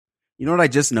You know what I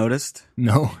just noticed?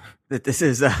 No. That this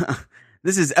is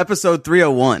episode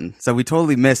 301. So we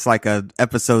totally missed like a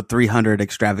episode 300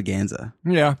 extravaganza.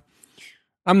 Yeah.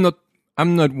 I'm not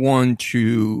one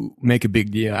to make a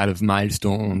big deal out of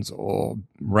milestones or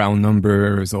round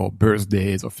numbers or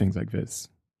birthdays or things like this.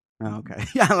 Oh, okay.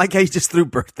 Yeah, I like how you just threw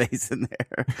birthdays in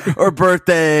there. Or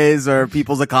birthdays or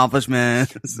people's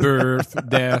accomplishments. Birth,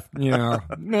 death,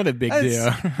 not a big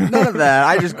deal. None of that.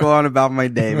 I just go on about my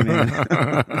day, man.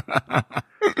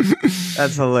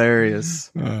 That's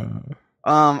hilarious.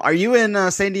 Are you in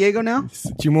San Diego now?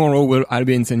 Tomorrow I'll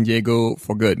be in San Diego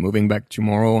for good. Moving back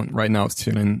tomorrow. Right now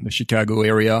still in the Chicago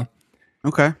area.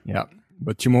 Okay. Yeah.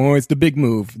 But tomorrow is the big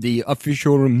move, the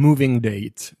official moving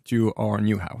date to our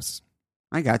new house.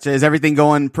 I gotcha. Is everything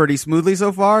going pretty smoothly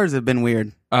so far, or has it been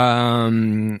weird?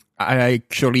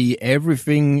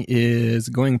 Everything is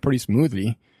going pretty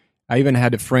smoothly. I even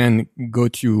had a friend go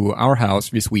to our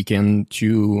house this weekend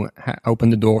to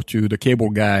open the door to the cable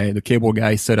guy. The cable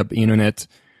guy set up internet.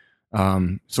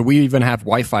 So we even have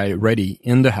Wi-Fi ready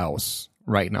in the house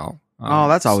right now.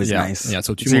 That's always nice. Yeah.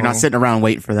 So you're not sitting around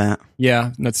waiting for that.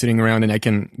 Yeah, not sitting around, and I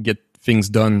can get things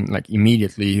done like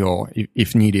immediately or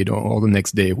if needed or the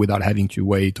next day without having to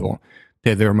wait or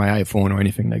tether my iPhone or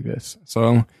anything like this.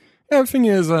 So everything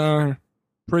is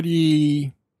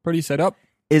pretty set up.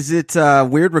 Is it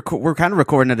weird? We're kind of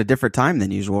recording at a different time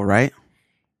than usual, right?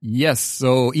 Yes.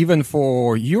 So even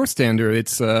for your standard,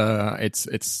 it's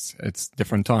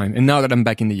different time. And now that I'm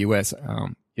back in the US,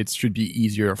 it should be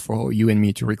easier for you and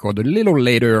me to record a little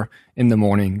later in the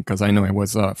morning, because I know it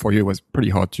was for you it was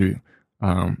pretty hard to.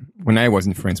 When I was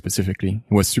in France specifically,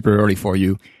 it was super early for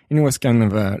you, and it was kind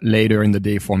of later in the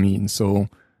day for me, and so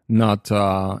not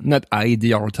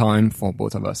ideal time for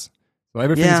both of us. So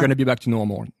everything's going to be back to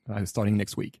normal starting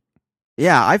next week.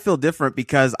 Yeah, I feel different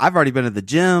because I've already been at the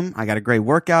gym. I got a great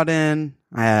workout in.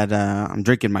 I'm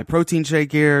drinking my protein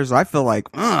shake here, so I feel like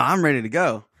I'm ready to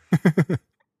go.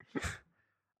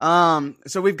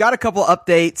 So we've got a couple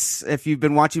updates. If you've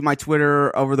been watching my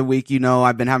Twitter over the week,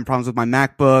 I've been having problems with my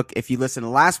MacBook. If you listen to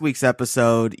last week's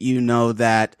episode, you know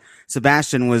that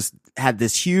Sebastian he was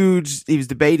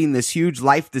debating this huge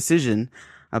life decision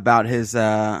about his,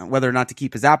 whether or not to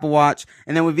keep his Apple Watch.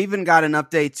 And then we've even got an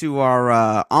update to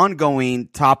our, ongoing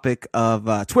topic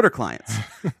of, Twitter clients.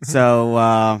 So,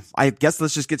 I guess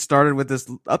let's just get started with this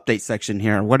update section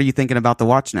here. What are you thinking about the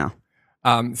watch now?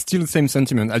 Still the same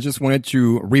sentiment. I just wanted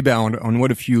to rebound on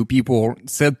what a few people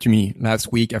said to me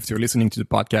last week after listening to the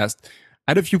podcast.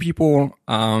 I had a few people,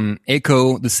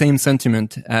 echo the same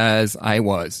sentiment as I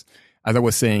was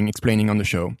saying, explaining on the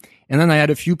show. And then I had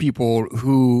a few people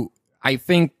who I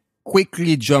think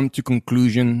quickly jumped to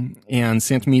conclusion and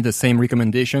sent me the same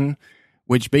recommendation,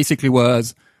 which basically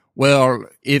was, well,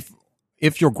 if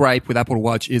your gripe with Apple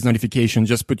Watch is notification,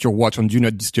 just put your watch on Do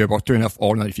Not Disturb or turn off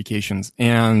all notifications.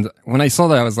 And when I saw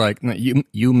that, I was like, no,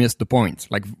 you missed the point.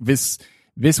 Like this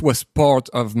was part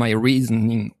of my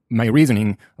reasoning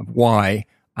of why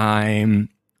I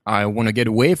want to get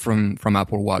away from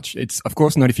Apple Watch. It's of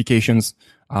course notifications,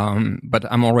 but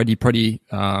I'm already pretty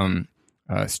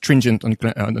stringent on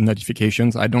the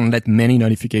notifications. I don't let many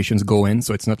notifications go in,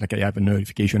 so it's not like I have a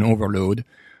notification overload.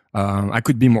 I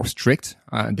could be more strict,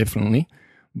 definitely,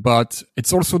 but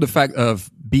it's also the fact of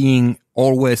being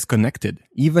always connected.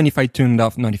 Even if I turned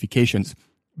off notifications,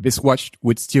 this watch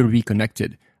would still be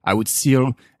connected. I would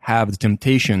still have the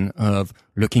temptation of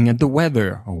looking at the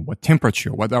weather or what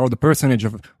temperature, what are the percentage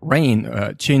of rain,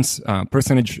 chance of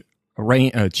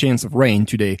rain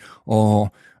today,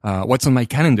 or what's on my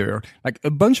calendar, like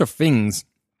a bunch of things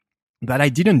that I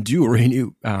didn't do really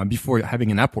before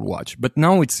having an Apple Watch, but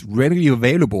now it's readily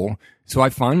available. So I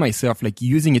find myself like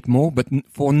using it more, but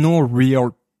for no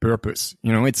real purpose.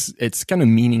 It's kind of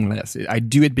meaningless. I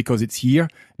do it because it's here,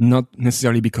 not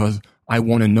necessarily because I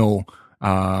want to know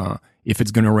if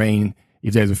it's going to rain.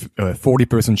 If there's a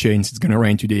 40% chance it's going to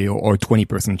rain today, or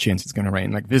 20% chance it's going to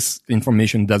rain. Like this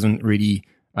information doesn't really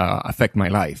affect my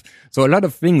life. So a lot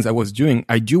of things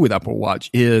I do with Apple Watch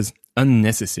is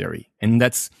unnecessary, and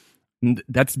that's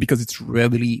because it's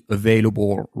readily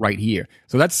available right here.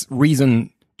 So that's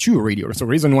reason 2 really. So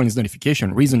reason 1 is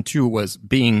notification. Reason 2 was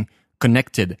being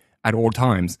connected at all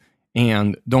times.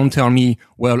 And don't tell me,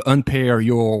 well, unpair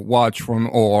your watch from,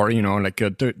 or,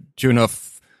 turn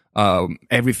off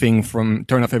everything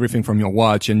from your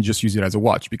watch and just use it as a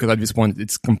watch, because at this point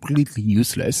it's completely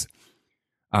useless.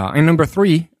 And number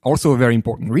 3, also a very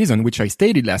important reason, which I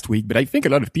stated last week, but I think a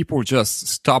lot of people just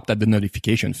stopped at the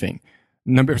notification thing.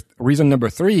 Reason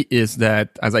number 3 is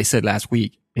that, as I said last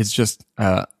week, it's just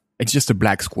a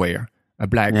black square, a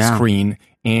black screen,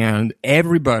 and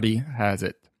everybody has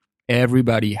it.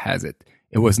 everybody has it.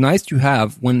 It was nice to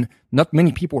have when not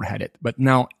many people had it, but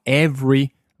now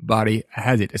everybody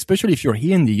has it, especially if you're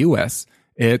here in the US.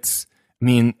 It's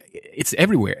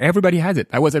everywhere. Everybody has it.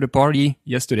 I was at a party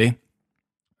yesterday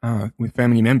with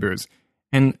family members,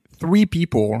 and 3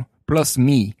 people plus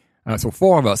me, so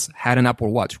 4 of us had an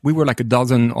Apple Watch. We were like a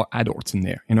dozen adults in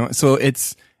there, so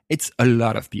it's a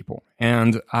lot of people.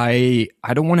 And I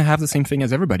don't want to have the same thing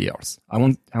as everybody else. I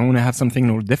want to have something a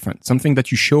little different, something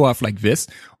that you show off like this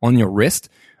on your wrist.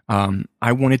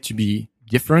 I want it to be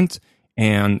different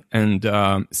and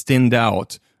stand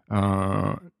out,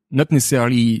 not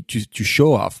necessarily to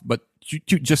show off, but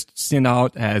to just stand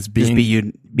out as being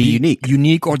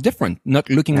unique or different, not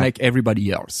looking like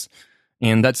everybody else.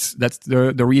 And that's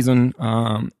the reason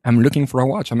I'm looking for a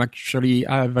watch. I've actually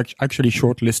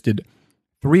shortlisted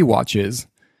 3 watches,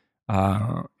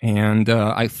 and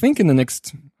I think in the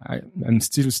next, I'm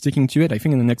still sticking to it. I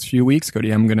think in the next few weeks,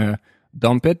 Cody, I'm gonna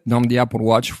dump the Apple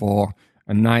Watch for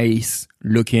a nice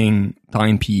looking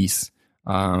timepiece.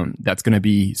 That's gonna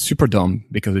be super dumb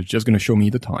because it's just gonna show me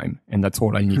the time, and that's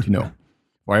all I need to know.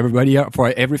 For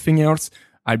everything else,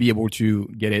 I'll be able to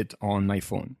get it on my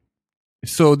phone.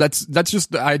 So that's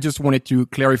just, I just wanted to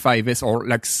clarify this, or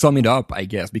like sum it up, I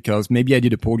guess, because maybe I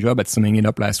did a poor job at summing it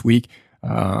up last week,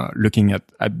 looking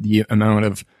at the amount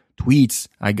of tweets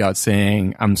I got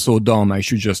saying I'm so dumb I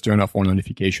should just turn off all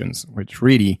notifications, which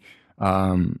really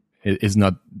is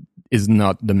not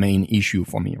the main issue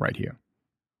for me right here.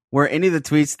 Were any of the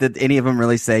tweets, did any of them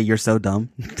really say you're so dumb?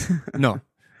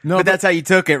 No, but that's how you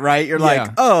took it, right? You're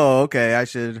like, oh, okay, I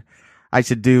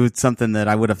should do something that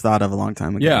I would have thought of a long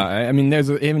time ago. Yeah, I mean,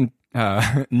 there's even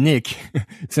Nick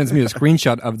sends me a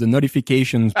screenshot of the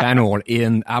notifications panel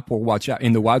in Apple Watch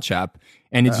in the Watch app,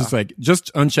 and it's just like,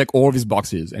 just uncheck all of these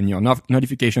boxes, and your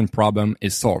notification problem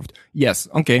is solved. Yes,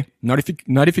 okay,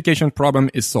 notification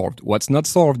problem is solved. What's not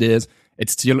solved is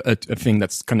it's still a thing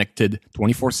that's connected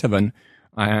 24/7,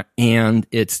 and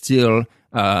it's still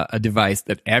a device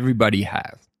that everybody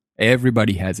has.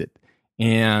 Everybody has it.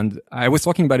 And I was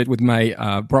talking about it with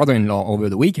my brother-in-law over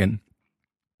the weekend,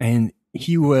 and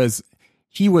he was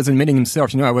admitting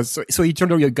himself, so he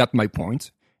totally got my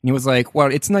point. And he was like,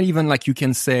 well, it's not even like you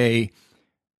can say,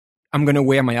 I'm going to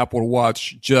wear my Apple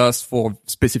Watch just for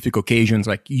specific occasions,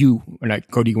 like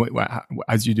Cody,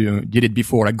 as you did it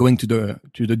before, like going to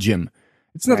the gym.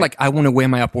 It's not like I want to wear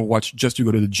my Apple Watch just to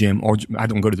go to the gym, or I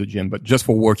don't go to the gym, but just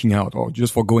for working out, or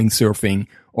just for going surfing,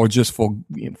 or just for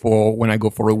when I go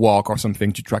for a walk or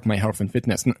something to track my health and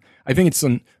fitness. I think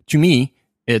to me,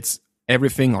 it's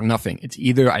everything or nothing. It's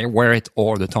either I wear it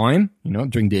all the time,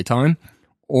 during daytime,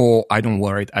 or I don't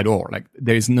wear it at all. Like,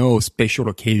 there is no special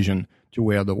occasion to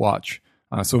wear the watch.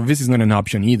 So this is not an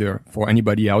option either for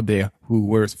anybody out there who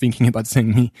were thinking about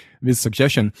sending me this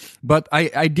suggestion. But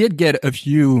I did get a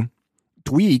few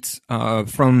tweets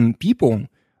from people,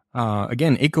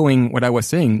 again, echoing what I was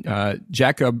saying.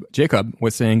 Jacob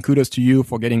was saying, kudos to you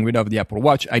for getting rid of the Apple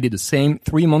Watch. I did the same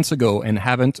 3 months ago and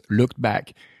haven't looked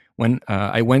back. When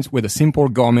I went with a simple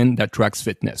Garmin that tracks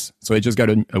fitness. So I just got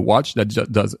a watch that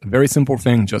just does a very simple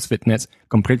thing, just fitness,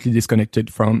 completely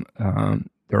disconnected from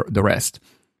the rest.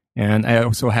 And I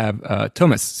also have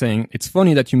Thomas saying, it's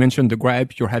funny that you mentioned the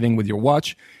gripe you're having with your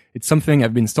watch. It's something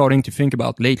I've been starting to think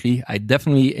about lately. I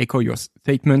definitely echo your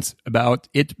statements about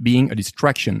it being a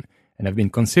distraction, and I've been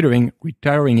considering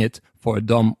retiring it for a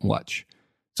dumb watch.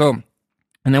 So,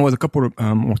 and there was a couple of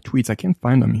more tweets. I can't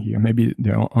find them here. Maybe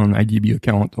they're on IDB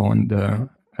account or on the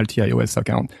LTiOS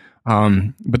account.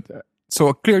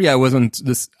 So clearly I wasn't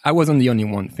the only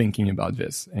one thinking about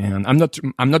this. And I'm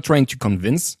not trying to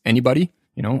convince anybody.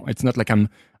 It's not like I'm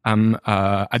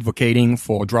advocating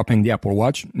for dropping the Apple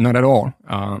Watch. Not at all.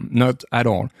 Not at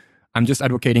all. I'm just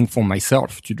advocating for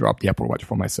myself to drop the Apple Watch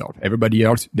for myself. Everybody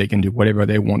else, they can do whatever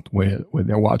they want with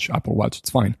their watch, Apple Watch. It's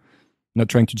fine. Not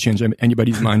trying to change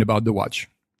anybody's mind about the watch.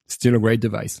 Still a great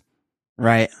device.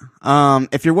 Right.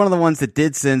 If you're one of the ones that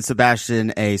did send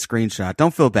Sebastian a screenshot,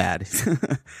 don't feel bad.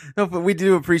 No, but we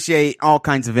do appreciate all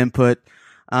kinds of input.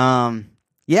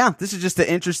 This is just an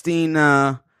interesting,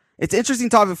 it's an interesting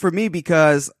topic for me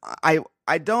because it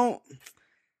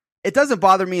doesn't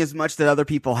bother me as much that other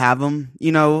people have them.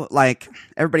 Like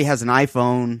everybody has an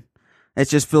iPhone. It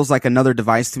just feels like another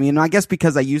device to me. And I guess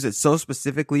because I use it so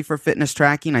specifically for fitness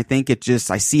tracking, I think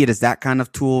I see it as that kind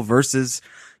of tool versus,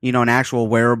 an actual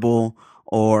wearable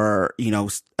or,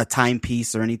 a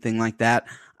timepiece or anything like that.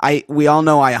 We all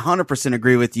know I 100%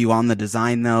 agree with you on the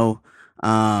design though.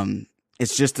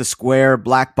 It's just a square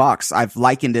black box. I've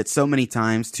likened it so many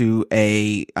times to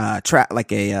a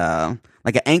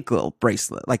like an ankle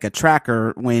bracelet, like a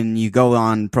tracker when you go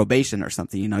on probation or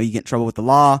something. You know, you get in trouble with the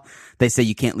law. They say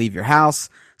you can't leave your house.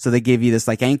 So they give you this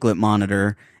like anklet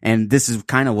monitor, and this is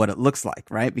kind of what it looks like,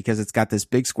 right? Because it's got this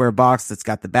big square box that's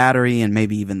got the battery and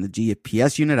maybe even the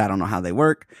GPS unit. I don't know how they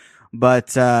work,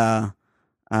 but,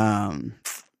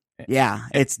 yeah,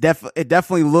 it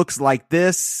definitely looks like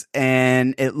this,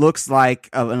 and it looks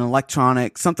like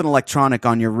something electronic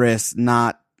on your wrist,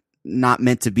 not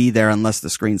meant to be there unless the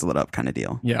screen's lit up kind of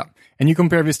deal. Yeah. And you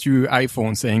compare this to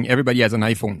iPhone, saying everybody has an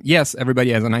iPhone. Yes,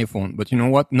 everybody has an iPhone, but you know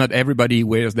what? Not everybody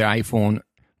wears their iPhone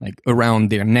like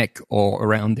around their neck or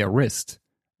around their wrist,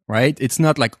 right? It's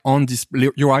not like on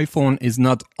display. Your iPhone is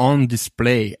not on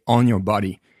display on your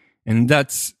body. And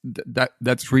that's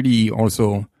really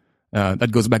also,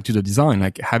 that goes back to the design,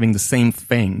 like having the same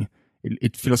thing.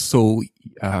 It feels so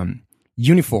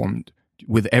uniform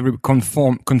with every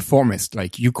conformist,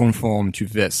 like you conform to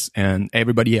this and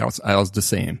everybody else the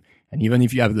same. And even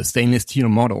if you have the stainless steel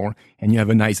model and you have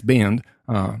a nice band,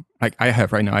 like I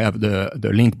have right now, I have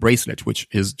the Link bracelet, which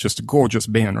is just a gorgeous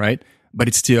band, right? But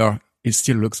it still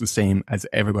looks the same as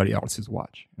everybody else's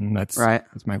watch. And that's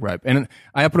my gripe. And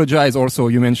I apologize also,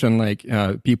 you mentioned like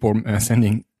people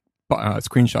sending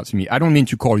screenshots to me. I don't mean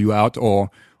to call you out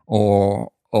or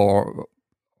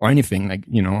anything, like,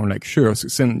 you know, like sure,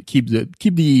 keep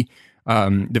the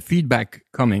feedback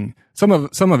coming. Some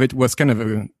of it was kind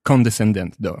of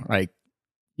condescending though, like,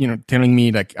 you know, telling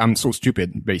me like I'm so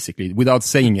stupid basically without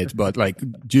saying it, but like,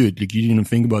 dude, like you didn't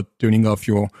think about turning off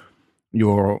your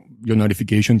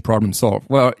notification, problem solved.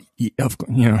 Well, you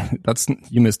know,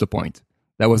 you missed the point.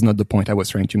 That was not the point I was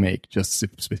trying to make, just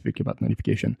specific about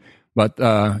notification. But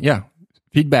yeah,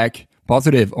 feedback,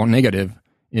 positive or negative,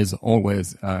 is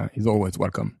always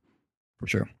welcome, for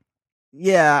sure.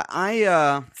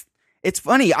 Yeah, it's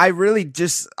funny. I really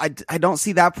I don't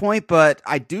see that point, but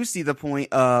I do see the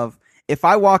point of if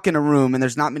I walk in a room and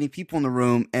there's not many people in the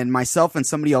room and myself and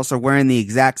somebody else are wearing the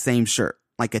exact same shirt,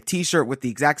 like a t-shirt with the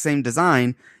exact same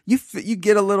design, you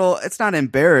get a little, it's not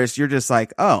embarrassed. You're just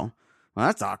like, oh, well,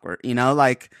 that's awkward. You know,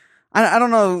 like, I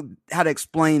don't know how to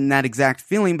explain that exact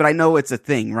feeling, but I know it's a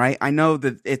thing, right? I know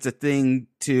that it's a thing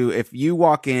if you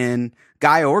walk in,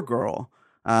 guy or girl,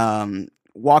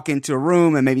 walk into a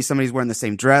room and maybe somebody's wearing the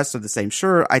same dress or the same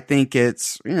shirt. I think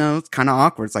it's, you know, it's kind of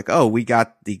awkward. It's like, oh, we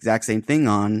got the exact same thing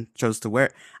on, chose to wear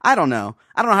it. I don't know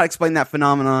how to explain that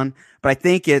phenomenon, but I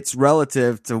think it's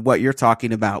relative to what you're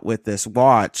talking about with this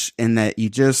watch, in that you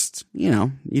just, you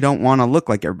know, you don't want to look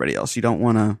like everybody else. You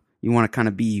want to kind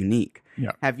of be unique.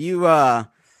 Yeah. Have you, so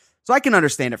I can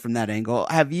understand it from that angle.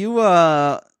 Have you,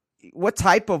 what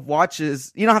type of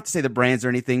watches, you don't have to say the brands or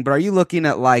anything, but are you looking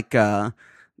at like,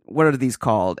 what are these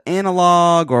called?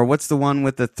 Analog, or what's the one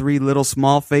with the 3 little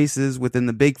small faces within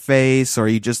the big face? Or are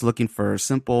you just looking for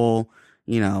simple,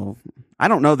 you know, I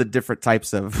don't know the different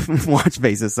types of watch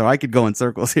faces, so I could go in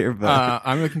circles here, but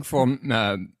I'm looking for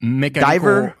mechanical.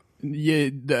 Diver?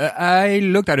 Yeah, I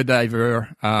looked at a diver.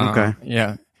 Okay.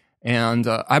 Yeah. And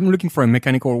I'm looking for a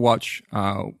mechanical watch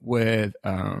with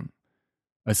a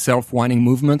self-winding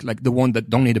movement, like the one that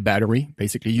don't need a battery.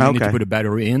 Basically, you don't need to put a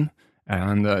battery in,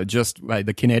 and just like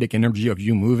the kinetic energy of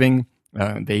you moving,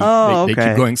 they keep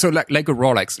going. So like a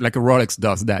Rolex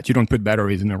does that. You don't put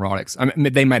batteries in a Rolex. I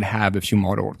mean, they might have a few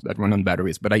models that run on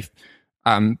batteries, but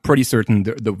I'm pretty certain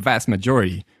the vast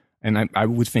majority, and I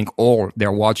would think all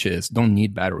their watches don't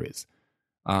need batteries.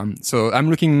 So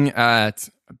I'm looking at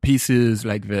pieces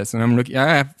like this, and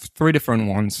I have 3 different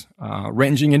ones,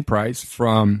 ranging in price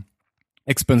from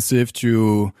expensive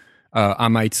to, I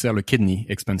might sell a kidney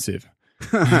expensive.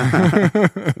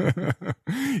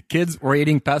 Kids were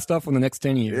eating pasta for the next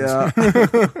 10 years. Yeah.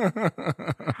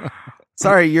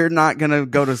 Sorry, you're not going to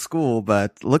go to school,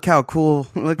 but look how cool,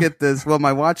 look at this, what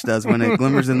my watch does when it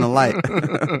glimmers in the light.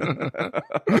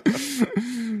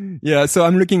 Yeah. So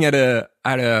I'm looking at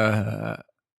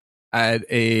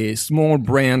a small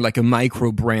brand, like a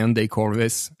micro brand, they call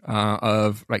this,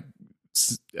 of like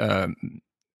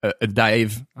a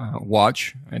dive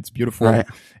watch. It's beautiful. Right.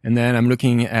 And then I'm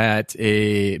looking at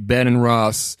a Bell &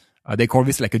 Ross. They call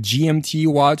this like a GMT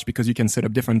watch because you can set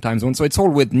up different time zones. So it's all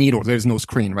with needles. There's no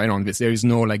screen right on this. There is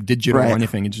no like digital or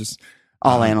anything. It's just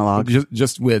all analog,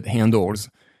 just with handles.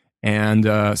 And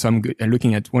so I'm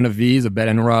looking at one of these, a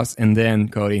Bell & Ross, and then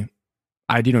Cody,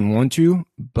 I didn't want to,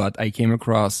 but I came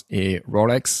across a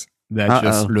Rolex that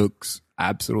just looks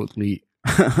absolutely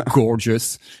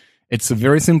gorgeous. It's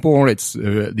very simple. It's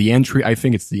I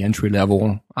think it's the entry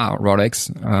level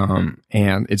Rolex,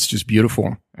 and it's just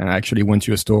beautiful. And I actually went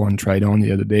to a store and tried on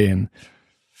the other day, and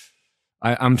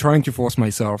I'm trying to force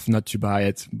myself not to buy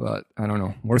it, but I don't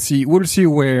know. We'll see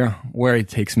where it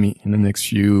takes me in the next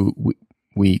few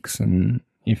weeks, and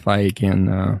if I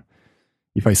can,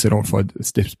 if I settle for a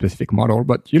specific model.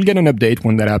 But you'll get an update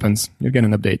when that happens. You'll get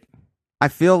an update. I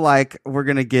feel like we're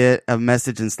going to get a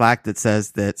message in Slack that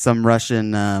says that some Russian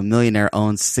millionaire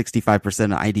owns 65%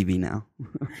 of IDB now.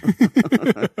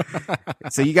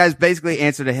 So you guys basically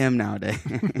answer to him nowadays.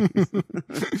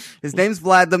 His name's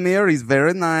Vladimir. He's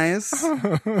very nice.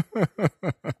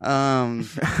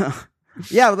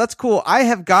 Yeah, well, that's cool. I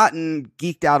have gotten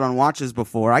geeked out on watches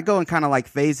before. I go in kind of like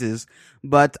phases,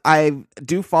 but I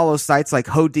do follow sites like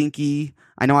Hodinky.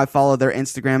 I know I follow their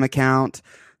Instagram account.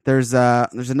 There's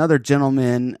another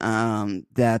gentleman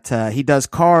that he does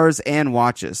cars and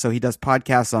watches, so he does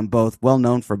podcasts on both, well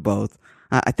known for both.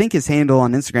 I think his handle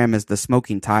on Instagram is The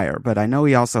Smoking Tire, but I know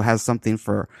he also has something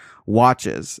for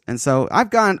watches. And so I've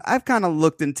kind of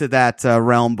looked into that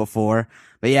realm before.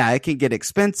 But yeah, it can get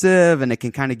expensive and it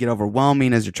can kind of get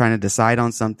overwhelming as you're trying to decide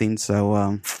on something.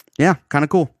 So yeah, kind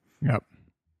of cool. Yep.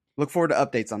 Look forward to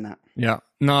updates on that. Yeah.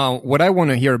 Now, what I want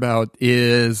to hear about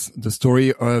is the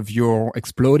story of your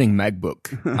exploding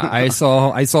MacBook. I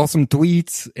saw some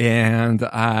tweets, and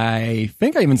I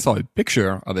think I even saw a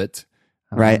picture of it.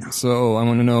 Right. So I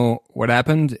want to know what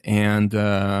happened and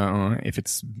if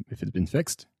it's been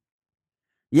fixed.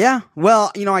 Yeah.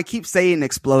 Well, I keep saying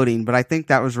exploding, but I think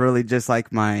that was really just like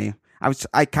I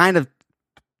kind of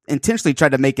intentionally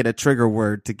tried to make it a trigger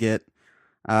word to get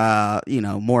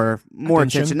more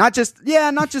attention. Not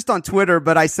just on Twitter,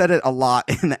 but I said it a lot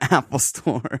in the Apple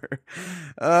Store.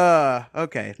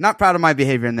 Okay. Not proud of my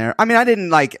behavior in there. I mean, I didn't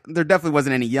there definitely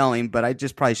wasn't any yelling, but I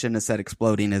just probably shouldn't have said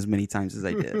exploding as many times as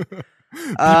I did.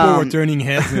 People were turning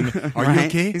heads and, are right? you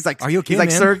okay? He's like, are you okay, he's like,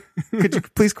 man? Sir, could you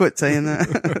please quit saying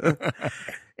that?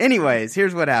 Anyways,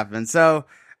 here's what happened. So,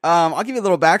 I'll give you a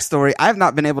little backstory. I've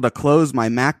not been able to close my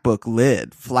MacBook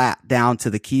lid flat down to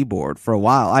the keyboard for a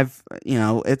while.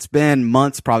 It's been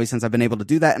months probably since I've been able to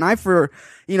do that. And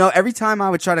every time I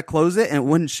would try to close it and it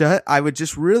wouldn't shut, I would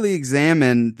just really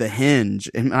examine the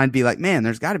hinge and I'd be like, man,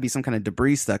 there's got to be some kind of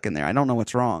debris stuck in there. I don't know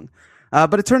what's wrong.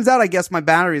 But it turns out, I guess my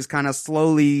battery is kind of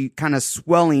slowly kind of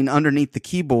swelling underneath the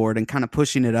keyboard and kind of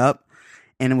pushing it up.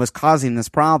 And it was causing this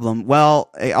problem.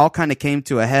 Well, it all kind of came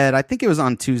to a head. I think it was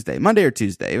on Monday or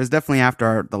Tuesday. It was definitely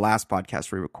after the last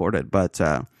podcast we recorded. But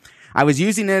I was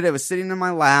using it. It was sitting in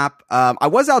my lap. I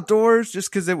was outdoors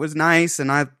just because it was nice.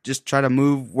 And I just try to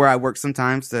move where I work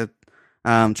sometimes to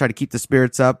try to keep the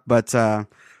spirits up. But I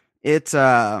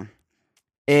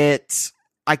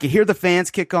could hear the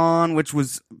fans kick on, which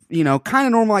was, kind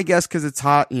of normal, I guess, because it's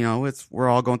hot. We're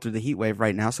all going through the heat wave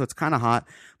right now. So it's kind of hot.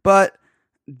 But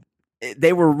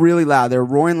they were really loud. They were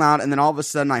roaring loud. And then all of a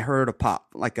sudden I heard a pop,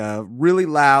 like a really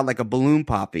loud, like a balloon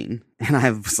popping. And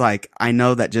I was like, I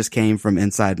know that just came from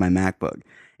inside my MacBook.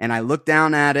 And I looked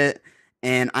down at it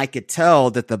and I could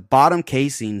tell that the bottom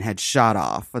casing had shot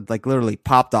off, like literally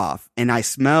popped off. And I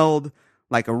smelled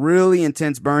like a really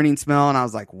intense burning smell. And I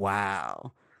was like,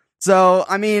 wow. So,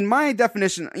 I mean, my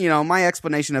definition, my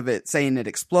explanation of it saying it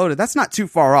exploded, that's not too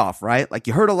far off, right? Like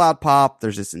you heard a loud pop.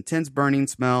 There's this intense burning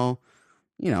smell.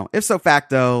 Ipso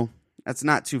facto, that's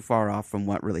not too far off from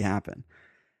what really happened.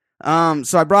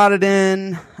 So I brought it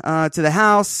in to the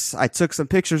house. I took some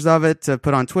pictures of it to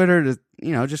put on Twitter to,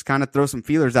 just kind of throw some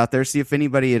feelers out there, see if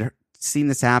anybody had seen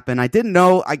this happen. I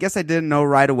guess I didn't know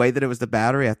right away that it was the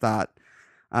battery. I thought,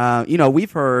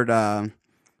 we've heard,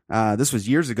 this was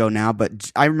years ago now,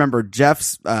 but I remember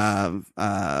Jeff's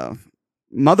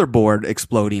motherboard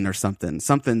exploding or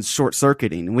something short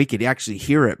circuiting, and we could actually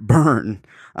hear it burn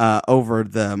over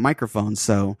the microphone.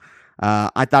 So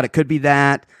I thought it could be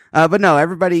that, but no,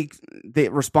 everybody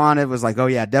that responded was like, oh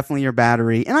yeah, definitely your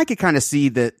battery. And I could kind of see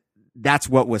that that's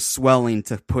what was swelling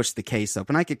to push the case up,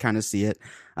 and I could kind of see it.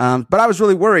 But I was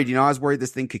really worried. I was worried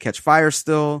this thing could catch fire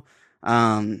still,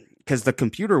 because the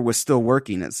computer was still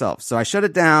working itself. So I shut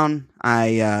it down.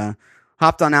 I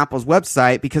hopped on Apple's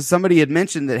website because somebody had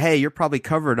mentioned that, hey, you're probably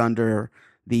covered under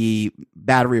the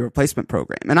battery replacement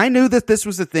program. And I knew that this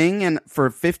was a thing and for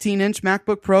 15-inch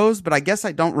MacBook Pros, but I guess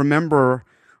I don't remember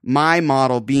my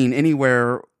model being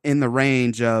anywhere in the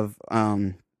range of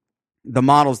the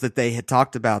models that they had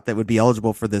talked about that would be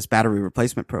eligible for this battery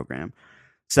replacement program.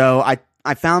 So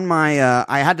I found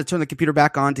I had to turn the computer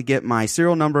back on to get my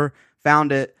serial number,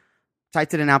 found it,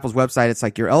 typed it in Apple's website. It's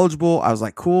like, you're eligible. I was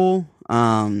like, cool.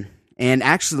 And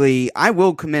actually, I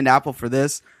will commend Apple for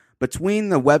this. Between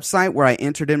the website where I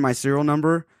entered in my serial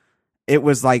number, it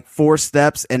was like 4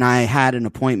 steps, and I had an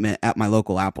appointment at my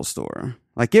local Apple store.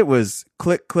 Like, it was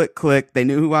click, click, click. They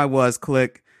knew who I was,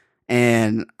 click.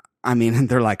 And I mean,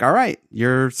 they're like, all right,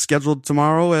 you're scheduled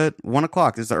tomorrow at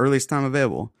 1:00. It's the earliest time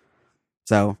available.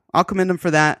 So I'll commend them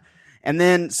for that. And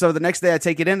then, so the next day I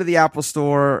take it into the Apple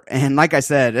store. And like I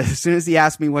said, as soon as he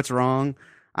asked me what's wrong,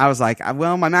 I was like,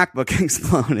 well, my MacBook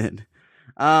exploded.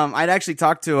 I'd actually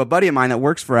talked to a buddy of mine that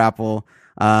works for Apple,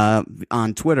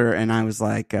 on Twitter. And I was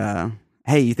like,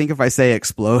 hey, you think if I say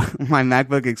explode, my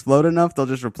MacBook explode enough, they'll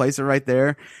just replace it right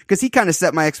there? Cause he kind of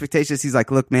set my expectations. He's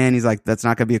like, look, man, he's like, that's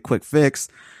not going to be a quick fix.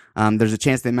 There's a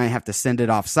chance they might have to send it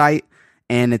off site.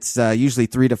 And it's usually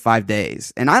 3 to 5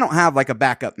 days. And I don't have like a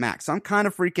backup Mac. So I'm kind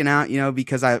of freaking out,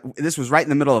 because this was right in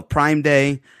the middle of Prime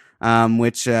Day,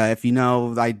 which, if you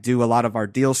know, I do a lot of our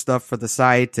deal stuff for the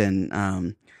site.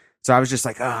 And so I was just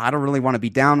like, I don't really want to be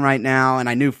down right now. And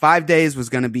I knew 5 days was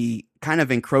going to be kind of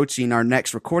encroaching our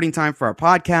next recording time for our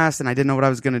podcast. And I didn't know what I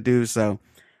was going to do. So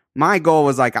my goal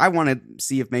was like, I want to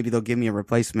see if maybe they'll give me a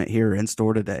replacement here in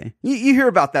store today. You hear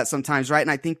about that sometimes, right?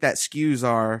 And I think that skews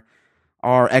our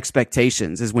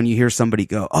expectations is when you hear somebody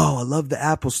go, oh, I love the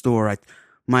Apple store.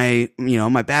 My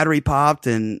battery popped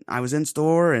and I was in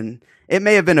store, and it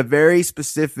may have been a very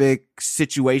specific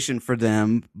situation for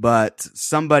them, but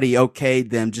somebody okayed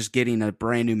them just getting a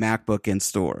brand new MacBook in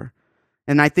store.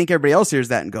 And I think everybody else hears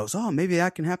that and goes, oh, maybe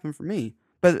that can happen for me.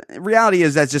 But reality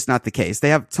is that's just not the case. They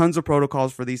have tons of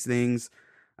protocols for these things.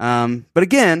 But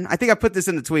again, I think I put this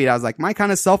in the tweet. I was like, my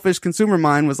kind of selfish consumer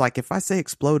mind was like, if I say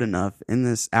explode enough in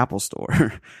this Apple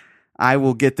store, I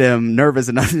will get them nervous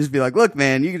enough to just be like, look,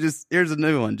 man, you can here's a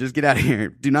new one. Just get out of here.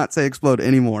 Do not say explode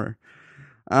anymore.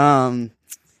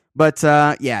 But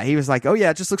yeah, he was like, oh yeah,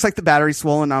 it just looks like the battery's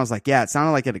swollen. I was like, yeah, it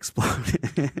sounded like it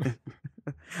exploded.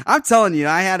 I'm telling you,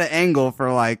 I had an angle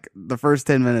for like the first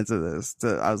 10 minutes of this.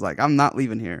 I was like, I'm not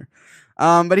leaving here.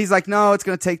 But he's like, no, it's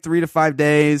going to take 3 to 5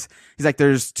 days. He's like,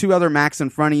 there's 2 other Macs in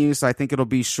front of you. So I think it'll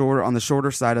be on the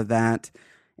shorter side of that.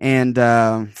 And,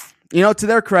 to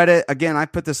their credit, again, I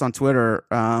put this on Twitter.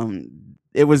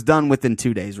 It was done within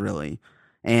 2 days, really.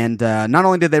 And, not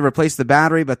only did they replace the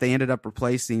battery, but they ended up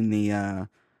replacing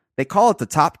they call it the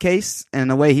top case. And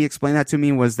the way he explained that to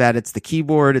me was that it's the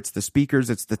keyboard, it's the speakers,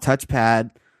 it's the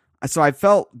touchpad. So I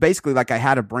felt basically like I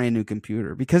had a brand new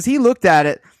computer because he looked at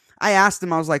it. I asked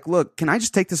him, I was like, look, can I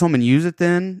just take this home and use it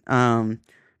then?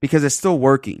 Because it's still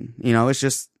working. It's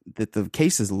just that the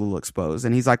case is a little exposed.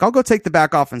 And he's like, I'll go take the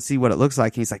back off and see what it looks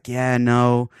like. And he's like, yeah,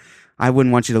 no, I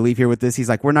wouldn't want you to leave here with this. He's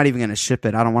like, we're not even going to ship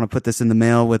it. I don't want to put this in the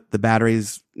mail with the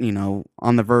batteries,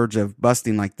 on the verge of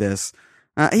busting like this.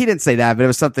 He didn't say that, but it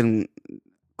was something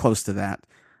close to that.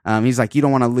 He's like, you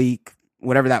don't want to leak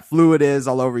whatever that fluid is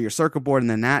all over your circuit board, and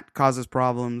then that causes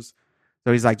problems.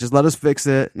 So he's like, just let us fix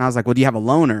it. And I was like, well, do you have a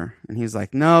loaner? And he's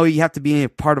like, no, you have to be a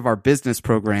part of our business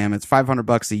program. It's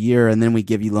 $500 a year. And then we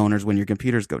give you loaners when your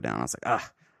computers go down. I was like,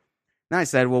 ugh. Then I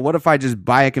said, well, what if I just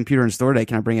buy a computer in store today?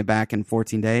 Can I bring it back in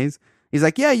 14 days? He's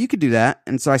like, yeah, you could do that.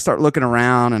 And so I start looking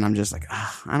around and I'm just like,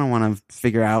 I don't want to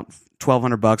figure out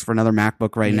 $1,200 for another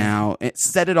MacBook right now.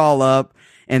 Set it all up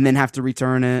and then have to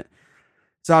return it.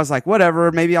 So I was like,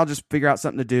 whatever, maybe I'll just figure out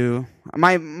something to do.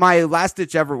 My last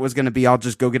ditch effort was going to be, I'll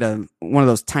just go get one of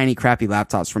those tiny crappy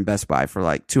laptops from Best Buy for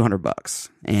like $200.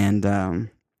 And,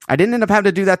 I didn't end up having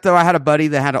to do that though. I had a buddy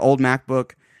that had an old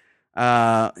MacBook.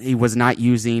 He was not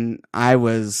using.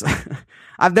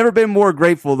 I've never been more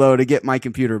grateful though to get my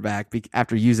computer back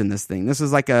after using this thing. This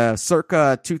was like a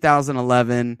circa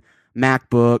 2011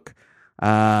 MacBook.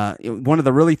 One of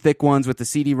the really thick ones with the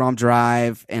CD-ROM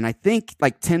drive, and I think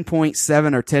like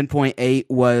 10.7 or 10.8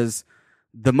 was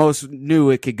the most new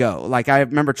it could go. Like I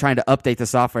remember trying to update the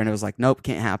software and it was like, nope,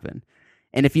 can't happen.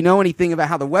 And if you know anything about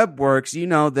how the web works, you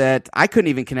know that I couldn't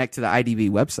even connect to the IDV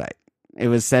website. It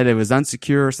was said it was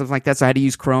unsecure or something like that, so I had to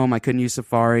use Chrome. I couldn't use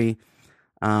Safari.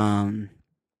 I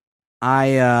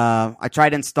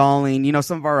tried installing,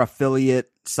 some of our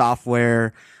affiliate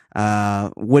software.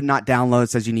 Would not download,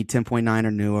 says you need 10.9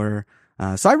 or newer.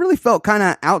 So I really felt kind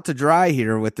of out to dry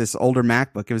here with this older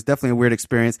MacBook. It was definitely a weird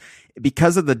experience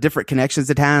because of the different connections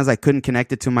it has. I couldn't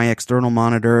connect it to my external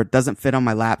monitor. It doesn't fit on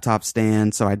my laptop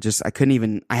stand. So I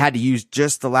had to use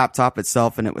just the laptop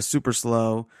itself and it was super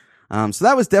slow. So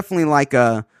that was definitely like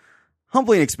a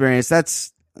humbling experience.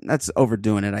 That's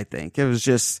overdoing it. I think it's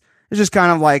just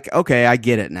kind of like, okay, I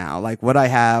get it now. Like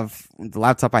the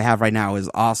laptop I have right now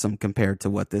is awesome compared to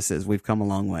what this is. We've come a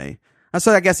long way.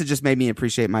 So I guess it just made me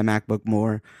appreciate my MacBook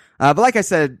more. But like I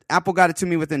said, Apple got it to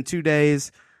me within 2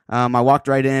 days. I walked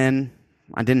right in.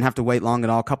 I didn't have to wait long at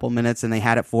all, a couple of minutes, and they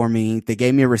had it for me. They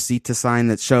gave me a receipt to sign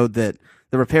that showed that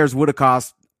the repairs would have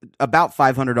cost about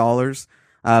 $500.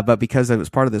 But because it was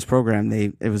part of this program,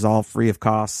 it was all free of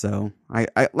cost. So I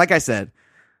like I said,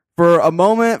 for a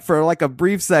moment, for like a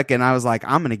brief second, I was like,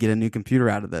 I'm going to get a new computer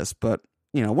out of this. But,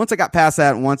 once I got past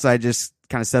that and once I just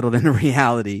kind of settled into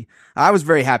reality, I was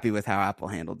very happy with how Apple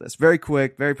handled this. Very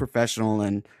quick, very professional.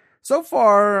 And so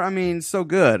far, I mean, so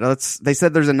good. They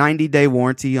said there's a 90-day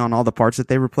warranty on all the parts that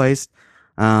they replaced.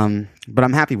 But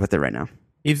I'm happy with it right now.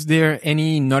 Is there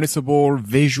any noticeable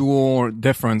visual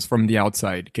difference from the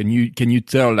outside? Can you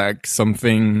tell like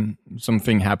something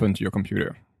happened to your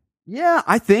computer? Yeah,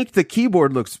 I think the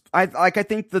keyboard looks. I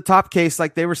think the top case,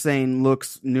 like they were saying,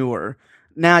 looks newer.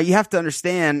 Now you have to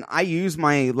understand. I use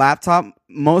my laptop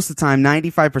most of the time.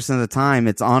 95% of the time,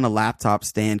 it's on a laptop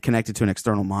stand connected to an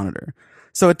external monitor,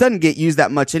 so it doesn't get used that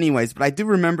much, anyways. But I do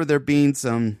remember there being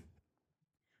some.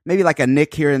 Maybe like a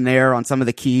nick here and there on some of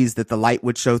the keys that the light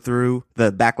would show through,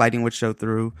 the backlighting would show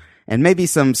through, and maybe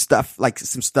some stuff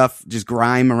just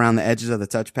grime around the edges of the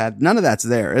touchpad. None of that's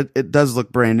there. It does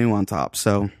look brand new on top.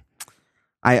 So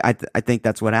I think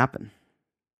that's what happened.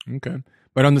 Okay.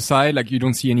 But on the side, like you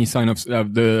don't see any sign of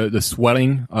the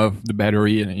swelling of the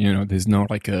battery. There's no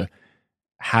like a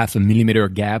half a millimeter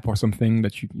gap or something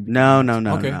that you. No.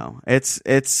 Okay. No. It's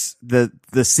the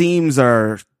seams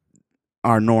are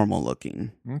normal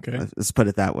looking. Okay. Let's put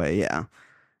it that way. Yeah.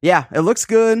 Yeah, it looks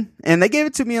good. And they gave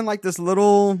it to me in like this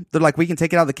little, they're like, we can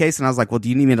take it out of the case. And I was like, well, do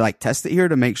you need me to like test it here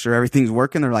to make sure everything's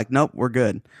working? They're like, nope, we're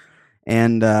good.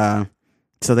 And,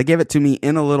 so they gave it to me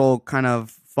in a little kind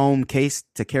of foam case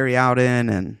to carry out in.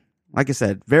 And like I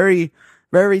said, very,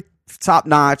 very top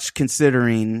notch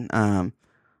considering,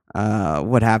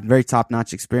 what happened. Very top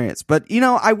notch experience. But,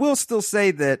 I will still say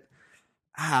that,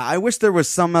 I wish there was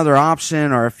some other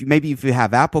option, or if you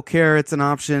have Apple Care, it's an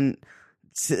option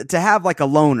to have like a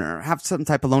loaner, have some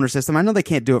type of loaner system. I know they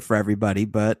can't do it for everybody,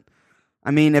 but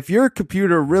I mean, if your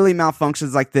computer really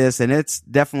malfunctions like this, and it's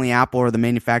definitely Apple or the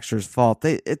manufacturer's fault,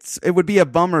 it would be a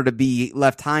bummer to be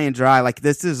left high and dry. Like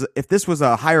if this was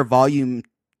a higher volume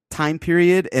time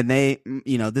period and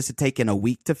this had taken a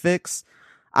week to fix,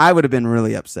 I would have been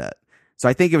really upset. So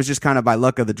I think it was just kind of by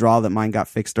luck of the draw that mine got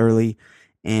fixed early.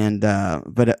 And,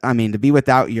 but I mean, to be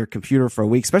without your computer for a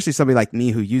week, especially somebody like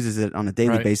me who uses it on a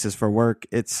daily basis for work,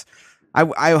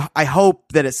 I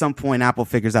hope that at some point Apple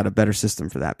figures out a better system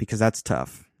for that, because that's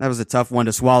tough. That was a tough one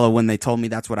to swallow when they told me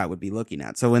that's what I would be looking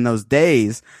at. So in those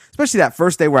days, especially that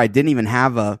first day where I didn't even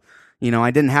have I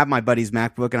didn't have my buddy's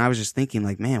MacBook, and I was just thinking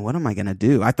like, man, what am I going to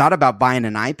do? I thought about buying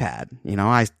an iPad.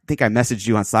 I think I messaged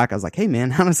you on Slack. I was like, hey man,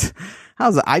 how's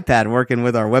the iPad working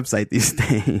with our website these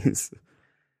days?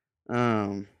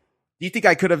 Do you think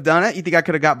I could have done it? You think I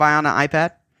could have got by on an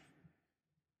iPad?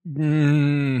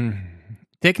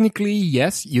 Technically,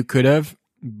 yes, you could have,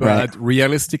 but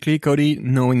realistically, Cody,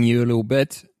 knowing you a little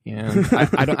bit, I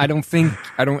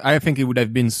think it would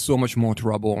have been so much more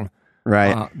trouble,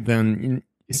 than,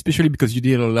 especially because you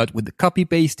deal a lot with the copy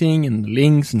pasting and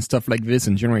links and stuff like this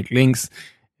and generate links.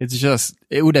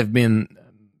 It would have been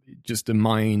just a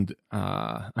mind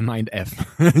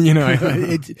F.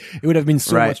 It would have been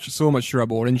so much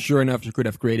trouble. And sure enough, you could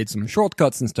have created some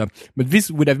shortcuts and stuff, but this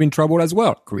would have been trouble as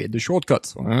well. Create the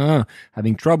shortcuts.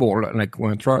 Having trouble, like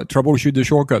troubleshoot the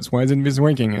shortcuts. Why isn't this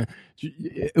working?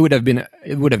 It would have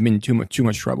been too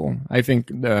much trouble. I think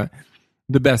the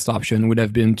best option would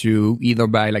have been to either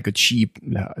buy like a cheap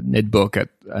netbook at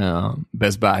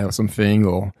Best Buy or something,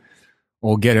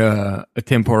 or get a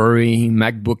temporary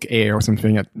MacBook Air or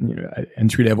something at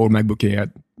entry-level MacBook Air at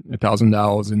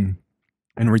 $1,000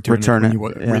 and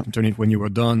return it when you were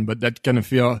done. But that kind of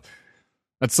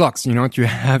that sucks, to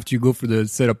have to go through the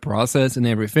setup process and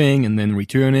everything and then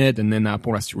return it, and then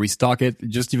Apple has to restock it.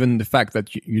 Just even the fact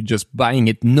that you're just buying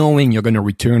it knowing you're going to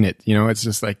return it, it's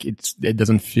just like it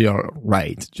doesn't feel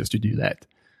right just to do that.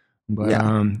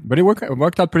 But it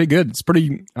worked out pretty good. It's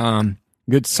pretty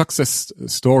good success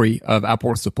story of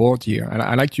Apple support here.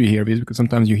 I like to hear this because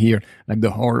sometimes you hear like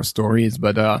the horror stories,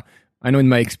 but I know in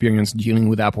my experience dealing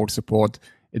with Apple support,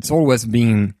 it's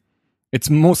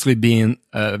mostly been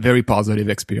a very positive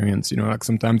experience. Like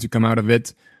sometimes you come out of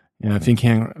it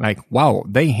thinking like, wow,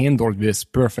 they handled this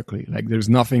perfectly. Like there's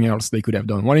nothing else they could have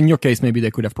done. Well, in your case, maybe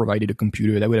they could have provided a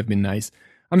computer. That would have been nice.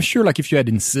 I'm sure like if you had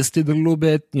insisted a little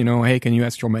bit, hey, can you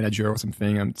ask your manager or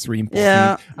something? It's really important.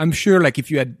 Yeah. I'm sure like if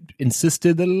you had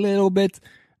insisted a little bit,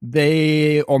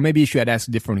 or maybe if you had asked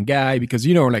a different guy, because,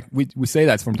 like we say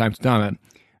that from time to time,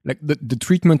 like the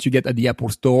treatment you get at the Apple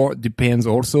store depends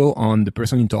also on the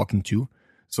person you're talking to.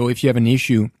 So if you have an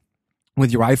issue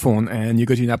with your iPhone and you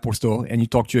go to an Apple store and you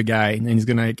talk to a guy and he's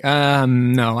gonna like,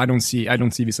 no, I don't see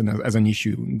this as an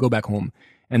issue. Go back home.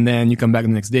 And then you come back the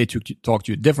next day to talk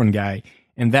to a different guy.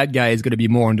 And that guy is going to be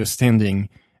more understanding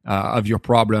of your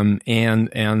problem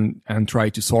and try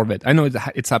to solve it. I know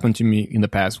it's happened to me in the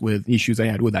past with issues I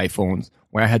had with iPhones,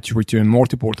 where I had to return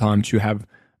multiple times to have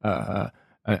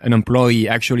an employee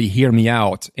actually hear me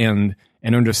out and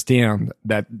understand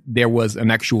that there was an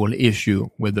actual issue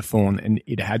with the phone and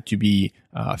it had to be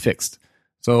fixed.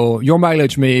 So your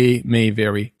mileage may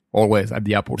vary always at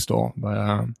the Apple Store, but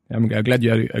I'm glad you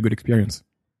had a good experience.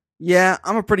 Yeah,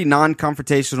 I'm a pretty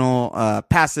non-confrontational,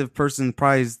 passive person,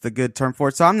 probably is the good term for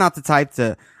it. So I'm not the type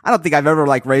to, I don't think I've ever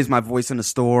like raised my voice in a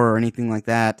store or anything like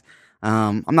that.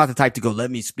 I'm not the type to go, let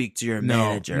me speak to your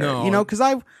manager, you know, cause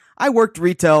I worked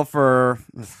retail for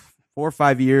 4 or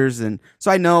 5 years. And so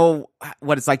I know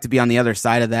what it's like to be on the other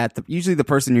side of that. Usually the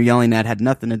person you're yelling at had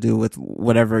nothing to do with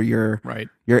whatever your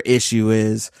issue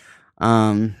is.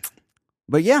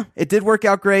 But yeah, it did work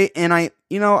out great. And I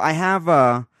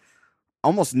have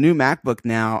almost new MacBook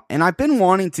now, and I've been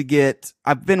wanting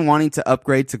to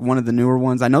upgrade to one of the newer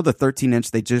ones. I know the 13-inch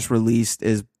they just released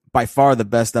is by far the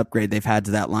best upgrade they've had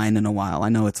to that line in a while. I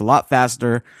know it's a lot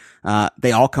faster.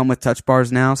 They all come with touch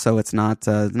bars now, so it's not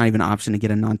even an option to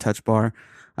get a non-touch bar.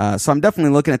 So I'm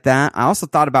definitely looking at that. I also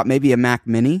thought about maybe a Mac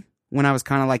Mini when I was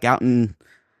kind of like out and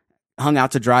hung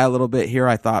out to dry a little bit here.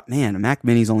 I thought, man, a Mac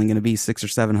Mini is only going to be $600 or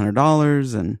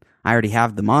 $700, and I already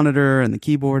have the monitor and the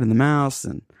keyboard and the mouse,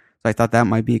 and so I thought that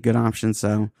might be a good option.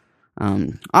 So,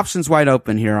 options wide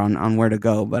open here on where to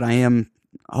go, but I am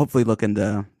hopefully looking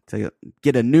to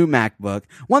get a new MacBook,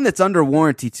 one that's under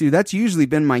warranty too. That's usually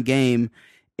been my game,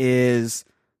 is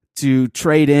to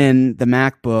trade in the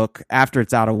MacBook after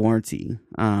it's out of warranty.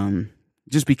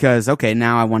 Just because, okay,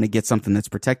 now I want to get something that's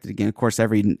protected again. Of course,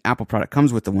 every Apple product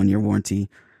comes with a 1-year warranty.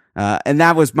 And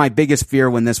that was my biggest fear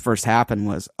when this first happened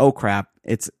was, oh crap,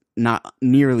 it's not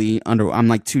nearly I'm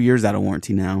like 2 years out of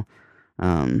warranty now.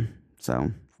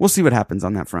 So we'll see what happens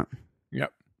on that front.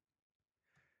 Yep.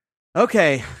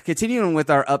 Okay. Continuing with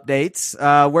our updates.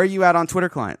 Where are you at on Twitter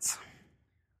clients?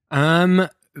 I'm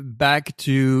back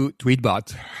to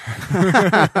Tweetbot.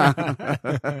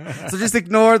 So just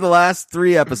ignore the last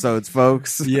 3 episodes,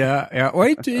 folks. Yeah.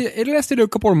 Well, it lasted a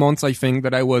couple of months, I think,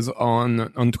 that I was on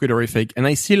Twitterific, and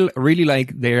I still really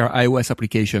like their iOS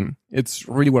application. It's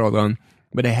really well done.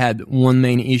 But I had one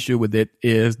main issue with it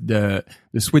is the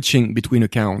switching between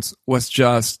accounts was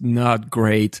just not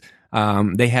great.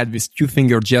 They had this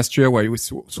 2-finger gesture where you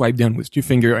swipe down with 2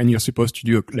 finger and you're supposed to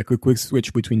do a quick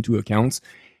switch between 2 accounts.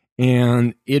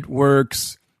 And it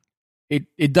works.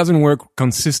 It doesn't work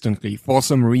consistently for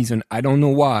some reason. I don't know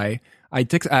why. I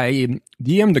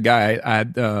DM'd the guy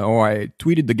or I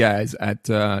tweeted the guys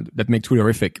that make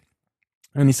Twitterific.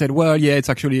 And he said, well, yeah, it's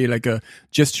actually like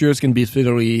gestures can be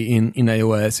fiddly in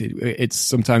iOS. It's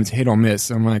sometimes hit or miss.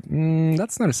 I'm like,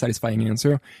 that's not a satisfying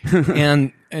answer.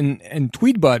 and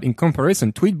Tweetbot, in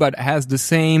comparison, Tweetbot has the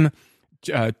same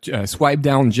swipe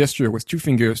down gesture with 2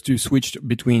 fingers to switch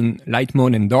between light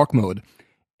mode and dark mode.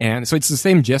 And so it's the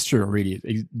same gesture, really.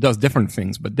 It does different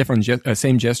things, but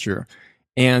same gesture.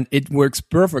 And it works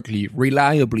perfectly,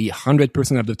 reliably,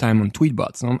 100% of the time on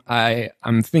Tweetbot. So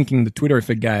I'm thinking the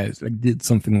Twitterific guys did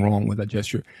something wrong with that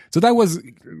gesture. So that was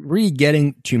really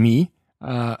getting to me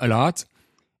a lot.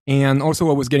 And also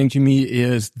what was getting to me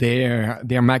is their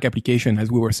Mac application,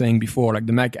 as we were saying before. Like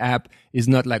the Mac app is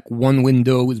not like one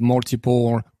window with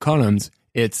multiple columns.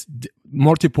 It's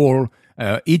multiple.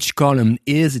 Each column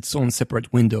is its own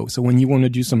separate window. So when you want to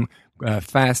do some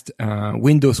fast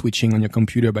window switching on your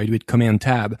computer by doing Command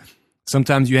Tab,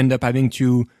 sometimes you end up having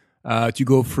to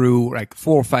go through like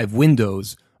 4 or 5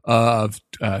 windows of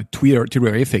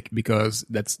Twitterific because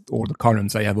that's all the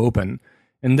columns I have open.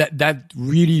 And that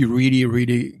really, really,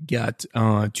 really got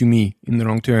to me in the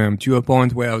long term, to a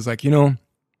point where I was like,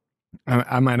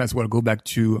 I might as well go back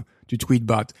to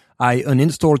Tweetbot. I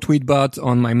uninstalled Tweetbot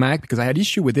on my Mac because I had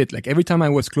issue with it. Like every time I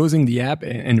was closing the app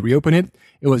and reopen it,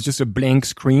 it was just a blank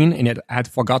screen and it had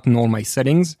forgotten all my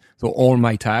settings. So all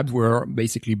my tabs were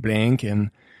basically blank,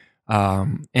 and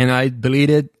I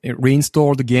deleted it,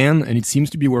 reinstalled again, and it seems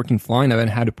to be working fine. I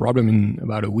haven't had a problem in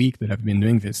about a week that I've been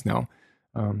doing this now.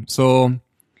 So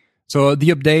the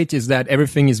update is that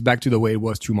everything is back to the way it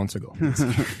was 2 months ago.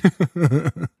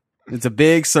 It's a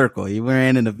big circle. You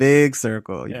ran in a big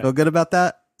circle. You feel good about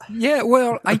that? Yeah,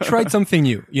 well, I tried something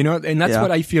new, and that's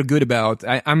what I feel good about.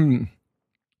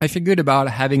 I feel good about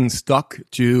having stuck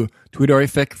to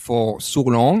Twitterific for so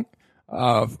long.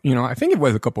 I think it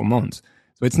was a couple months.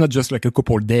 So it's not just like a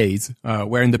couple of days,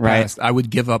 where in the past I would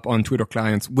give up on Twitter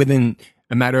clients within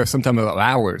a matter of sometimes of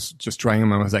hours, just trying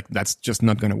them. I was like, that's just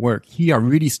not going to work. Here, I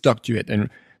really stuck to it. And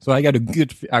so I got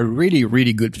a really,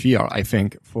 really good feel, I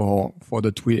think, for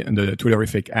the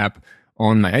Twitterific app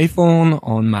on my iPhone,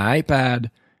 on my iPad.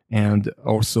 and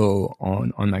also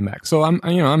on my Mac. So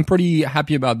I'm pretty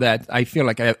happy about that. I feel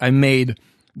like I made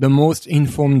the most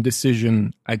informed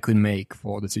decision I could make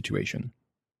for the situation.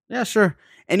 Yeah, sure.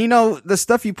 And the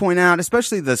stuff you point out,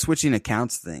 especially the switching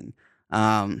accounts thing,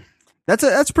 that's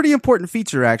a pretty important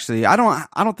feature, actually. I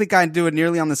don't think I do it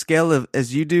nearly on the scale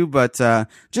as you do, but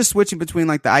just switching between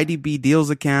like the IDB Deals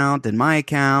account and my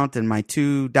account and my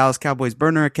 2 Dallas Cowboys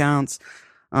burner accounts,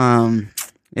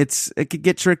 it could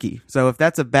get tricky. So if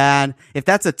that's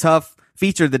a tough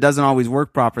feature that doesn't always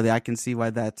work properly, I can see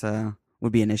why that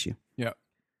would be an issue. Yeah.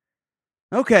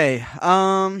 Okay.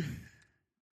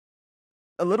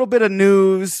 A little bit of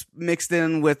news mixed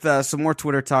in with some more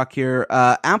Twitter talk here.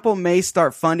 Apple may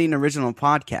start funding original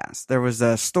podcasts. There was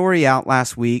a story out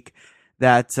last week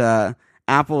that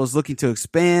Apple is looking to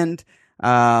expand.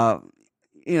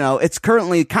 It's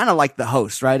currently kind of like the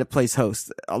host, right? It plays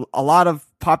host. A lot of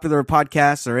popular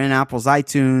podcasts are in Apple's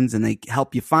iTunes, and they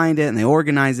help you find it, and they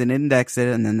organize it, index it,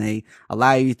 and then they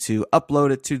allow you to upload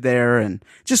it to there, and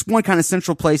just one kind of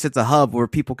central place. It's a hub where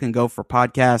people can go for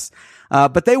podcasts.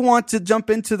 But they want to jump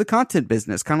into the content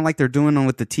business, kind of like they're doing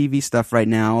with the TV stuff right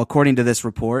now, according to this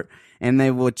report. And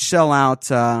they would shell out,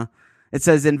 it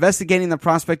says, investigating the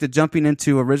prospect of jumping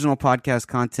into original podcast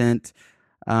content.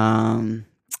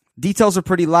 Details are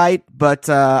pretty light, but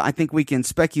I think we can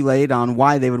speculate on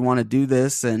why they would want to do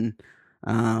this. And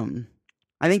I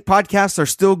think podcasts are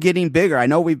still getting bigger. I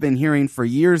know we've been hearing for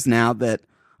years now that,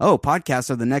 podcasts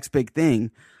are the next big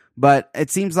thing. But it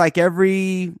seems like I'm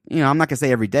not going to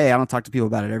say every day. I don't talk to people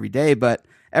about it every day. But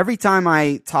every time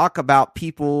I talk about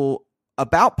people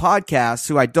about podcasts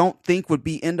who I don't think would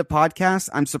be into podcasts,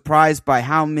 I'm surprised by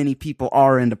how many people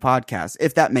are into podcasts,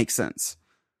 if that makes sense.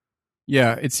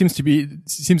 Yeah, it seems to be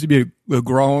a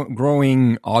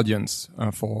growing audience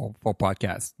for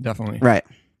podcasts, definitely. Right.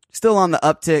 Still on the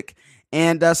uptick.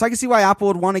 And so I can see why Apple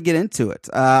would want to get into it.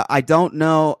 I don't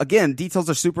know. Again, details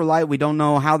are super light. We don't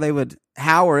know how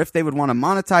or if they would want to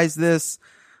monetize this.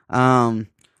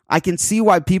 I can see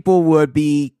why people would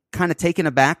be kind of taken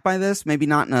aback by this. Maybe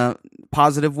not in a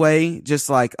positive way. Just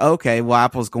like, okay, well,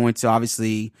 Apple's going to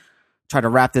obviously try to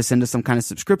wrap this into some kind of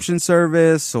subscription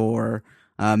service, or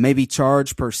maybe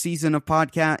charge per season of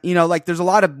podcast. Like there's a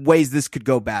lot of ways this could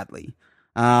go badly.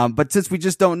 But since we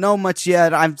just don't know much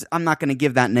yet, I'm not going to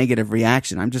give that negative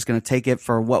reaction. I'm just going to take it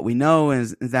for what we know,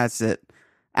 and that's it.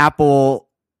 Apple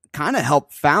kind of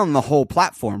helped found the whole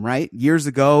platform, right? Years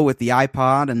ago with the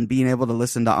iPod and being able to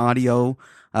listen to audio.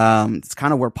 It's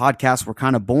kind of where podcasts were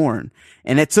kind of born,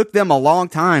 and it took them a long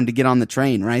time to get on the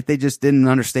train, right? They just didn't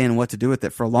understand what to do with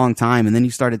it for a long time. And then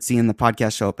you started seeing the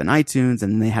podcast show up in iTunes,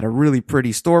 and they had a really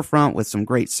pretty storefront with some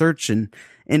great search and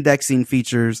indexing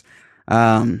features.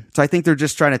 So I think they're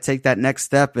just trying to take that next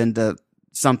step into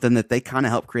something that they kind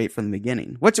of helped create from the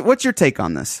beginning. What's your take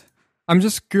on this? I'm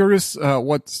just curious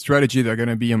what strategy they're going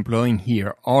to be employing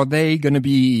here. Are they going to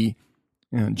be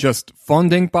just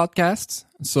funding podcasts?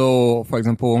 So, for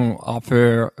example,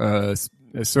 offer a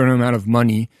certain amount of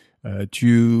money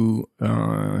to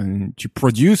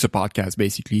produce a podcast,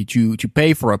 basically to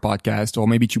pay for a podcast, or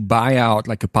maybe to buy out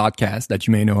like a podcast that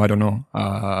you may know. I don't know.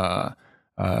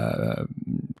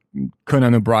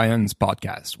 Conan O'Brien's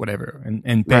podcast, whatever,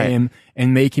 and pay him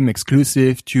and make him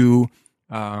exclusive to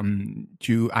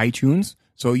iTunes.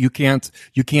 So you can't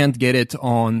get it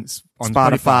on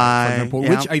Spotify, for example,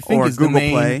 which I think is Google the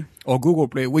main, Play. or Google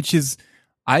Play, which is,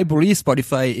 I believe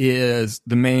Spotify is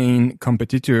the main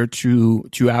competitor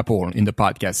to Apple in the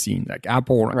podcast scene. Like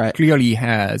Apple clearly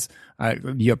has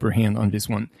the upper hand on this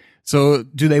one. So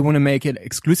do they want to make it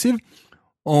exclusive?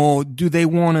 Or do they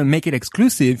want to make it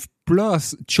exclusive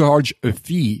plus charge a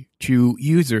fee to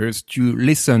users to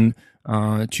listen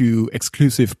to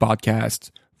exclusive podcasts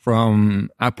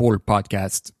from Apple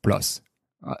Podcast Plus?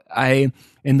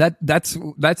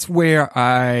 That's where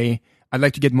I'd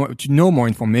like to know more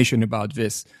information about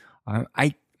this.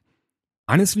 I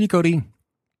honestly, Cody,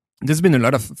 there's been a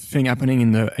lot of thing happening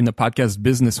in the podcast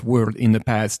business world in the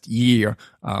past year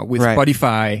with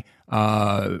Spotify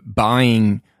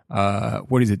buying.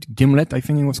 What is it? Gimlet, I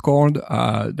think it was called,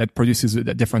 that produces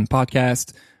a different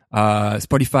podcast.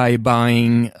 Spotify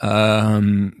buying,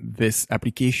 this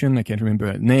application, I can't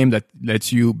remember the name, that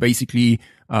lets you basically,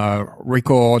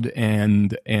 record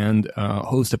and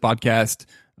host a podcast.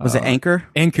 Was it Anchor?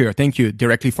 Anchor, thank you,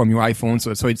 directly from your iPhone.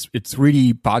 So it's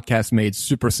really podcasting made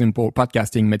super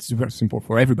simple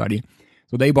for everybody.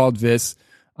 So they bought this.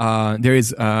 There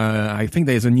is, I think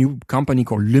there's a new company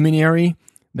called Luminary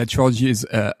that charges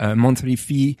a monthly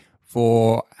fee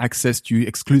for access to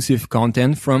exclusive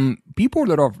content from people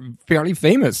that are fairly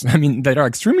famous. I mean, that are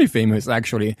extremely famous,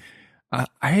 actually.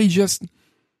 There's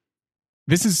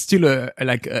this is still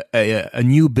a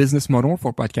new business model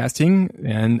for podcasting,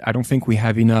 and I don't think we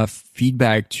have enough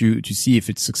feedback to see if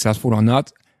it's successful or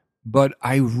not. But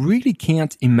I really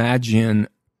can't imagine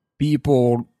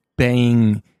people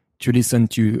paying to listen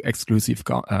to exclusive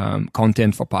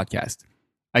content for podcasts.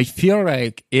 I feel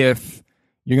like if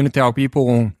you're going to tell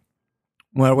people,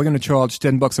 well, we're going to charge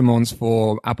 $10 a month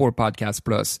for Apple Podcasts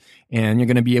Plus, and you're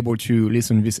going to be able to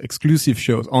listen to these exclusive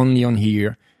shows only on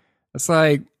here. It's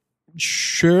like,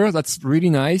 sure, that's really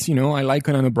nice. I like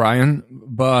Conan O'Brien,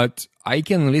 but I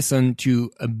can listen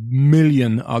to a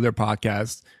million other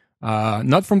podcasts,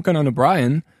 not from Conan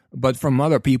O'Brien, but from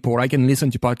other people. I can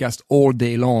listen to podcasts all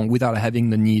day long without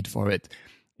having the need for it.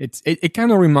 It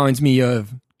kind of reminds me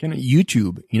of kind of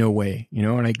YouTube in a way,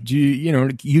 like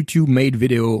YouTube made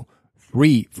video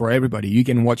free for everybody. You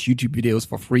can watch YouTube videos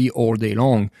for free all day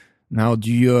long. Now,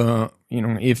 do you,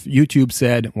 if YouTube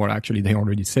said, well, actually, they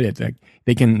already said it, like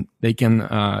they can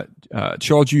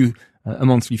charge you a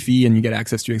monthly fee and you get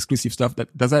access to exclusive stuff.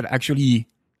 Does that actually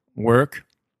work?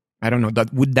 I don't know.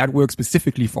 Would that work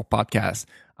specifically for podcasts?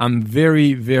 I'm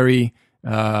very, very.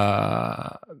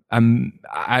 I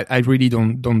really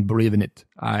don't believe in it.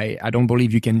 I don't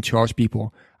believe you can charge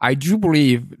people. I do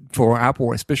believe for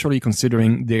Apple, especially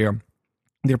considering their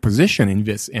position in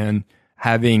this and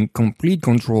having complete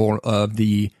control of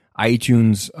the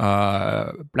iTunes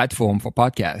platform for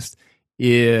podcasts,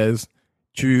 is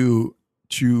to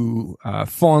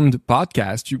fund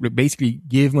podcasts, to basically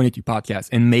give money to podcasts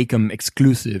and make them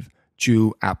exclusive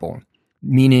to Apple,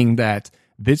 meaning that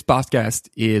this podcast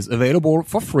is available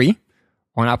for free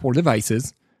on Apple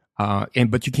devices,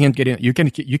 but you can't get it. You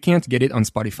can't get it on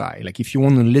Spotify. Like if you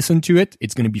want to listen to it,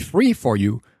 it's going to be free for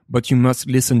you, but you must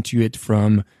listen to it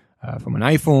from an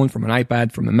iPhone, from an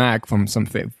iPad, from a Mac, from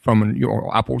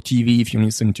your Apple TV if you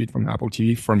listen to it from Apple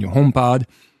TV, from your HomePod,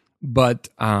 but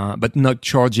not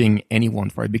charging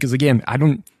anyone for it, because again, I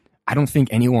don't think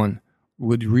anyone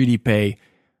would really pay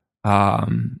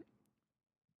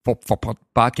for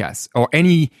podcasts or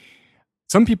any.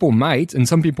 Some people might, and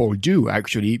some people do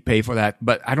actually pay for that,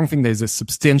 but I don't think there's a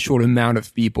substantial amount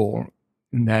of people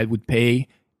that would pay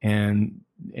and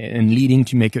leading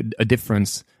to make a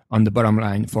difference on the bottom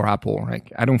line for Apple.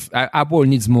 Like Apple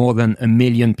needs more than 1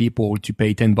 million people to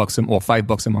pay $10 or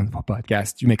 $5 a month for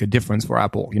podcasts to make a difference for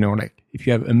Apple. Like if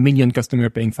you have 1 million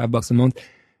customers paying $5 a month,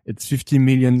 it's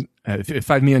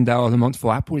 $5 million a month.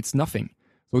 For Apple, it's nothing.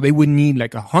 So they would need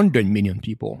like 100 million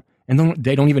people, and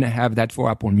they don't even have that for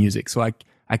Apple Music. So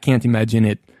I can't imagine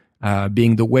it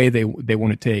being the way they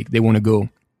want to take. They want to go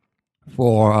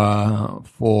for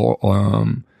Apple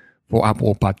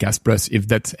Podcast Plus, if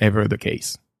that's ever the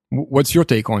case. What's your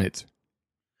take on it?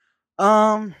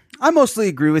 I mostly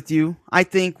agree with you. I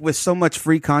think with so much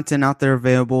free content out there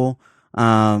available,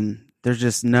 there's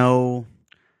just no.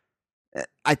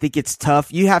 I think it's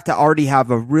tough. You have to already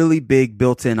have a really big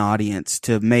built-in audience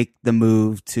to make the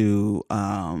move to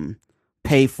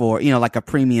pay for, like a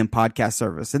premium podcast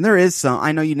service. And there is some.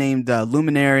 I know you named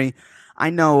Luminary. I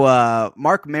know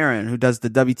Mark Maron, who does the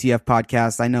WTF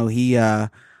podcast. I know he.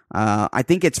 I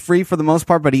think it's free for the most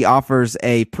part, but he offers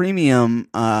a premium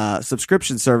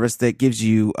subscription service that gives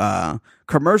you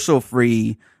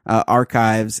commercial-free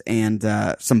archives and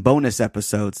some bonus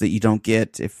episodes that you don't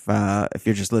get if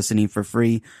you're just listening for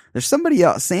free. There's somebody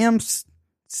else, Sam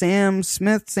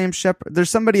Smith, Sam Shepard. There's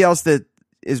somebody else that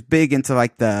is big into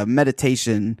like the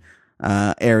meditation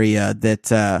area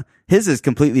that his is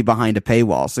completely behind a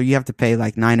paywall. So you have to pay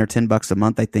like $9 or $10 a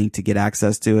month, I think, to get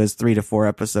access to his 3 to 4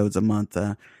 episodes a month.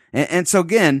 And so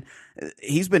again,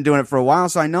 he's been doing it for a while.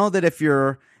 So I know that if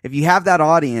you have that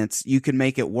audience, you can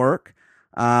make it work.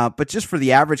 But just for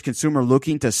the average consumer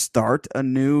looking to start a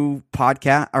new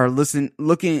podcast or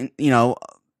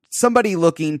somebody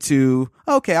looking to,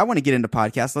 okay, I want to get into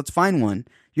podcasts. Let's find one.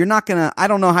 I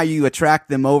don't know how you attract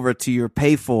them over to your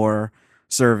pay for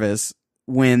service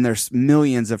when there's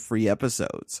millions of free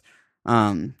episodes.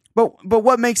 But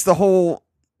what makes the whole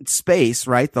space,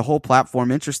 right, the whole platform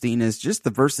interesting is just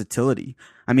the versatility.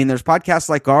 I mean, there's podcasts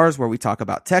like ours where we talk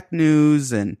about tech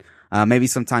news and maybe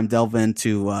sometime delve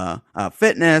into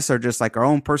fitness or just like our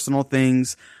own personal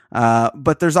things.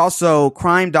 But there's also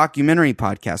crime documentary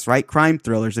podcasts, right? Crime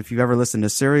thrillers. If you've ever listened to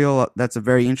Serial, that's a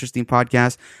very interesting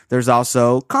podcast. There's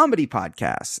also comedy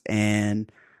podcasts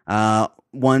and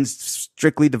ones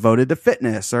strictly devoted to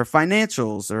fitness or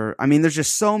financials there's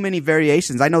just so many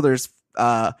variations. I know there's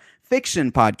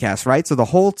fiction podcasts, right? So the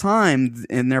whole time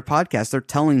in their podcast, they're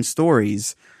telling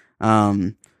stories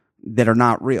that are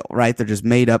not real, right? They're just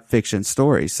made up fiction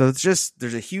stories. So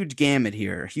there's a huge gamut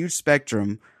here, a huge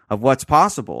spectrum of what's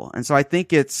possible. And so I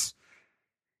think it's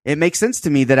it makes sense to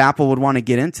me that Apple would want to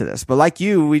get into this. But like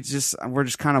you, we're just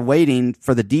kind of waiting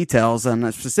for the details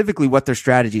on specifically what their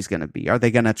strategy is going to be. Are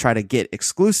they going to try to get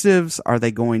exclusives? Are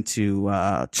they going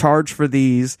to charge for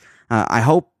these? I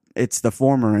hope it's the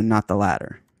former and not the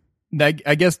latter.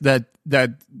 I guess that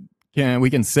we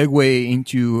can segue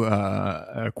into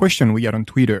a question we got on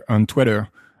Twitter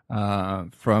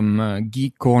from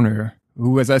Geek Corner,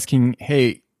 who was asking,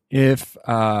 "Hey, if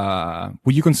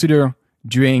would you consider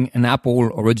doing an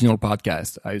Apple original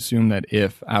podcast?" I assume that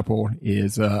if Apple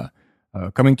is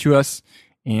coming to us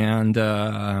and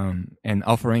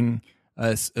offering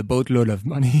us a boatload of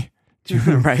money to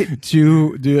right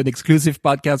to do an exclusive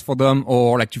podcast for them,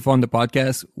 or like to fund the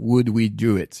podcast, would we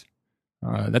do it?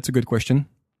 That's a good question.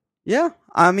 Yeah,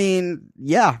 I mean,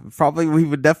 yeah, probably we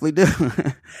would definitely do.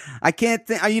 I can't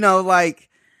think, like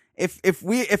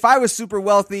if I was super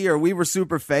wealthy or we were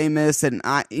super famous, and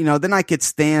then I could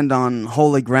stand on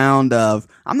holy ground of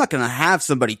I'm not gonna have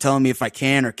somebody telling me if I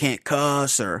can or can't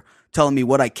cuss or telling me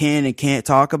what I can and can't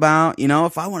talk about.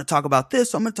 If I want to talk about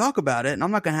this, I'm gonna talk about it, and I'm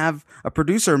not gonna have a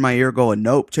producer in my ear going,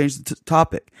 "Nope, change the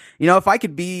topic." If I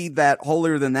could be that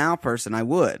holier than thou person, I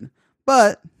would.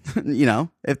 But,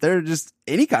 if they're just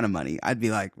any kind of money, I'd be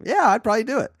like, yeah, I'd probably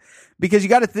do it. Because you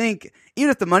got to think,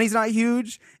 even if the money's not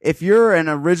huge, if you're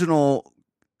original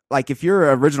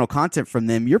content from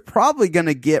them, you're probably going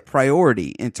to get priority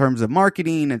in terms of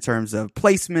marketing, in terms of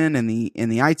placement in the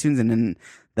iTunes and in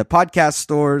the podcast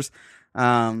stores.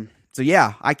 So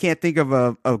yeah, I can't think of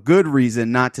a good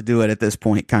reason not to do it at this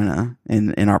point, kind of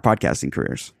in our podcasting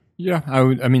careers. Yeah,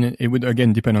 it would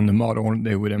again depend on the model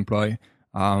they would employ.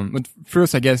 But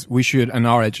first, I guess we should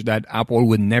acknowledge that Apple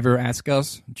would never ask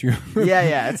us to.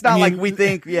 Yeah. It's not like we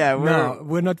think. Yeah,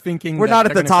 we're not thinking. We're not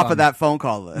at the top of that phone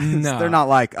call list. No. They're not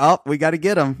like, oh, we got to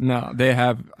get them. No, they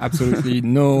have absolutely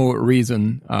no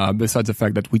reason besides the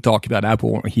fact that we talk about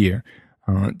Apple here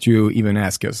to even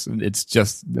ask us. It's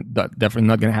just definitely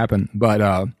not going to happen.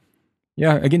 But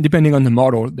yeah, again, depending on the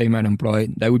model they might employ,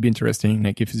 that would be interesting.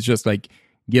 Like if it's just like,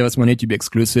 give us money to be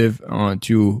exclusive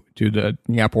to the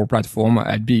Apple platform,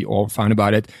 I'd be all fine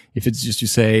about it. If it's just to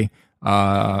say,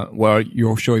 well,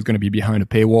 your show is going to be behind a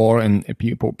paywall and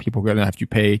people are going to have to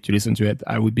pay to listen to it,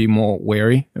 I would be more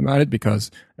wary about it because,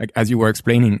 like as you were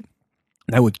explaining,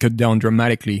 that would cut down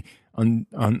dramatically on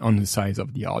the size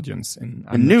of the audience and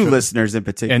new listeners in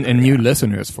particular, and new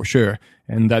listeners for sure.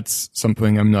 And that's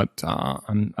something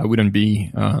I wouldn't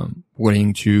be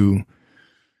willing to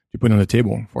put on the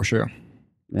table for sure.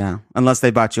 Yeah, unless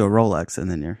they bought you a Rolex, and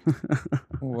then you're.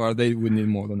 Well, they would need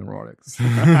more than a Rolex.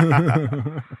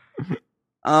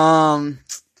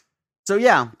 So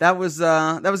yeah, that was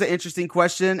an interesting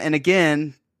question, and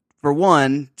again, for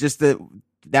one, just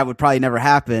that would probably never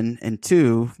happen, and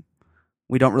two,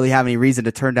 we don't really have any reason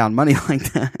to turn down money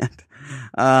like that.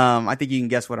 I think you can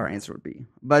guess what our answer would be.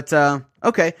 But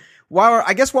okay, while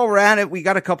we're at it, we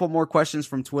got a couple more questions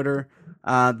from Twitter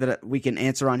that we can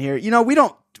answer on here. We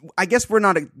don't. I guess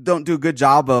don't do a good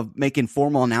job of making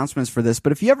formal announcements for this,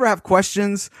 but if you ever have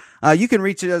questions, you can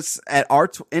reach us at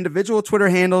our individual Twitter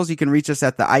handles. You can reach us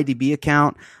at the IDB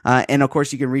account, and of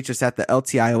course you can reach us at the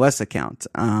LTIOS account.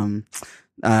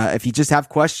 If you just have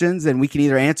questions, and we can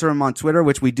either answer them on Twitter,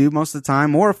 which we do most of the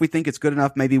time, or if we think it's good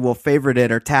enough, maybe we'll favorite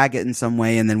it or tag it in some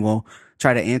way, and then we'll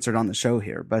try to answer it on the show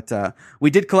here. But we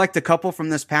did collect a couple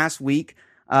from this past week.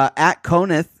 At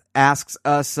Coneth asks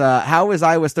us, how is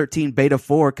iOS 13 beta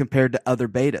 4 compared to other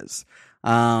betas?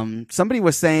 Somebody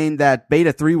was saying that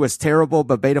beta 3 was terrible,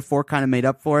 but beta 4 kind of made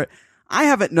up for it. I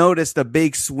haven't noticed a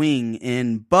big swing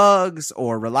in bugs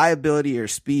or reliability or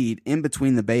speed in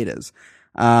between the betas.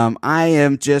 I'm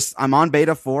on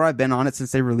beta 4. I've been on it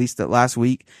since they released it last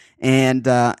week. And,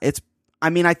 I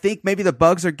think maybe the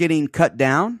bugs are getting cut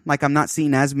down. Like I'm not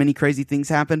seeing as many crazy things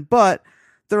happen, but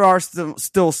there are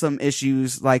still some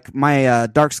issues, like my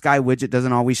dark sky widget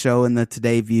doesn't always show in the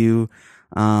today view.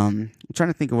 I'm trying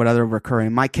to think of what other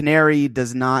recurring. My Canary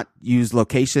does not use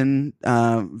location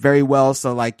very well,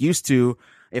 so like used to,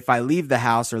 if I leave the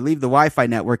house or leave the Wi-Fi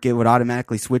network, it would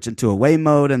automatically switch into away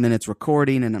mode, and then it's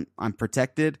recording, and I'm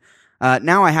protected.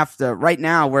 Now I have to, right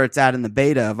now where it's at in the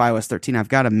beta of iOS 13, I've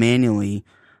got to manually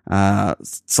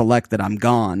select that I'm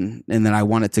gone and that I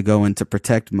want it to go into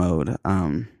protect mode.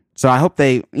 So I hope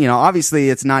they, obviously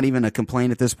it's not even a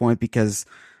complaint at this point because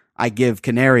I give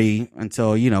Canary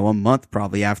until, a month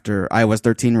probably after iOS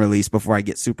 13 release before I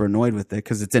get super annoyed with it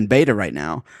because it's in beta right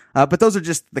now. But those are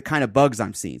just the kind of bugs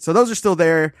I'm seeing. So those are still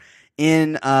there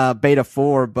in beta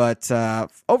 4. But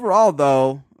overall,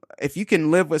 though, if you can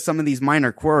live with some of these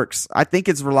minor quirks, I think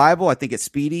it's reliable. I think it's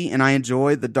speedy, and I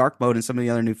enjoy the dark mode and some of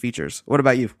the other new features. What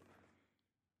about you?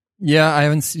 Yeah, I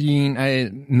haven't seen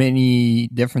many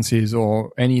differences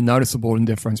or any noticeable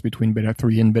difference between beta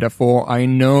 3 and beta 4. I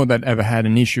know that I've had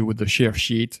an issue with the share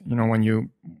sheet, when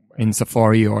you in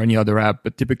Safari or any other app,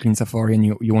 but typically in Safari and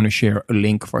you want to share a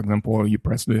link, for example, or you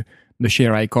press the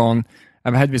share icon.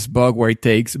 I've had this bug where it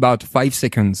takes about 5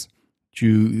 seconds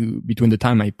between the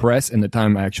time I press and the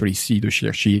time I actually see the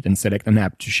share sheet and select an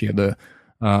app to share the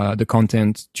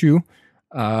content to.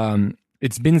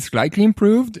 It's been slightly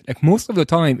improved. Like most of the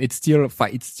time, it still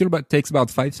takes about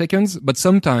 5 seconds, but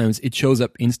sometimes it shows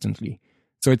up instantly.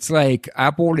 So it's like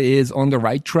Apple is on the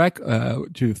right track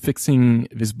to fixing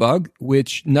this bug,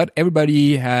 which not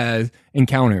everybody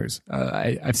encounters.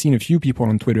 I've seen a few people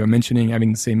on Twitter mentioning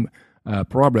having the same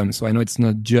problem. So I know it's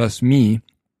not just me.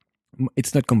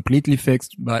 It's not completely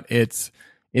fixed, but it's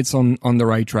on the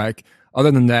right track.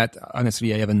 Other than that,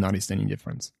 honestly, I haven't noticed any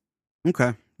difference.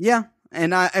 Okay. Yeah.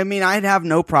 And I mean, I'd have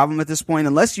no problem at this point,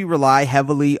 unless you rely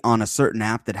heavily on a certain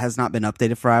app that has not been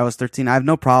updated for iOS 13. I have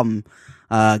no problem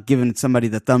giving somebody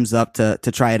the thumbs up to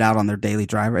try it out on their daily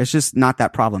driver. It's just not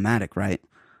that problematic, right?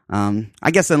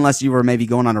 I guess unless you were maybe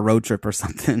going on a road trip or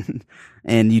something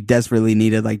and you desperately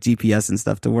needed like GPS and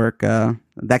stuff to work,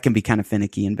 that can be kind of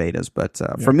finicky in betas. But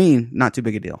for me, not too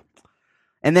big a deal.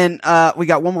 And then we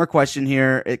got one more question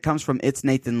here. It comes from It's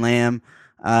Nathan Lamb.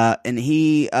 And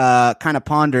he kind of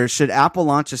ponders, should Apple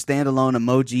launch a standalone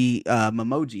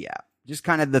Memoji app? Just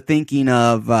kind of the thinking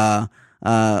of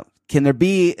can there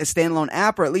be a standalone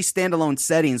app or at least standalone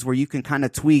settings where you can kind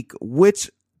of tweak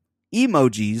which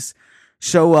emojis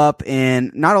show up in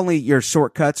not only your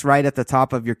shortcuts right at the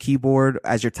top of your keyboard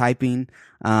as you're typing,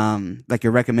 like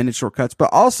your recommended shortcuts, but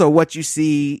also what you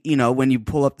see, when you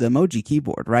pull up the emoji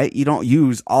keyboard, right? You don't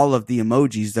use all of the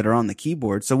emojis that are on the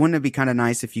keyboard. So wouldn't it be kind of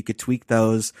nice if you could tweak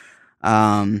those,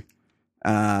 to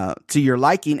your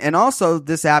liking? And also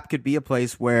this app could be a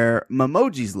place where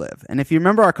memojis live. And if you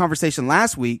remember our conversation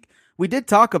last week, we did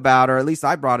talk about, or at least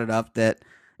I brought it up, that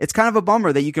it's kind of a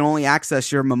bummer that you can only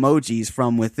access your memojis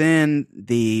from within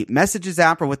the Messages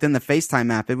app or within the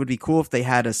FaceTime app. It would be cool if they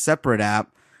had a separate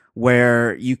app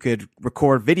where you could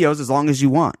record videos as long as you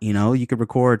want. You could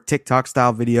record TikTok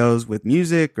style videos with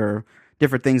music or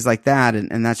different things like that.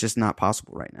 And that's just not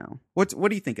possible right now. What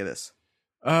do you think of this?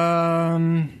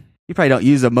 You probably don't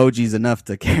use emojis enough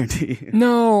to guarantee.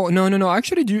 No.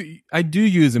 Actually, I do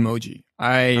use emoji.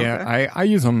 I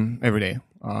use them every day.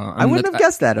 I wouldn't have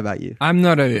guessed that about you. I'm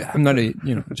not a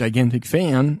gigantic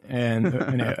fan and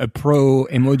a pro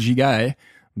emoji guy,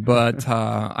 but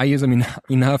I use them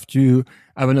enough to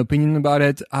have an opinion about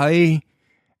it. I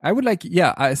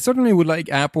certainly would like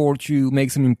Apple to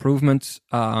make some improvements,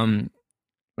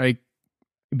 like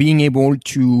being able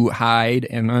to hide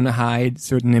and unhide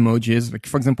certain emojis. Like,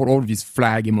 for example, all of these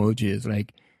flag emojis.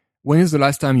 Like, when is the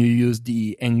last time you used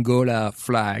the Angola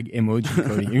flag emoji,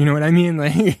 Cody? You know what I mean?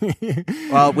 Like,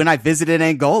 well, when I visited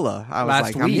Angola, I was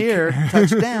like, I'm here,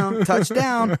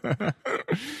 touchdown.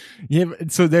 Yeah,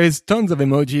 so there's tons of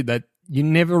emoji that you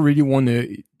never really want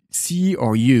to see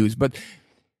or use. But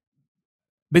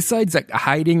besides like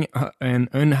hiding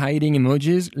and unhiding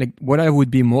emojis, like what I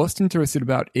would be most interested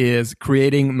about is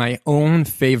creating my own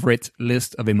favorite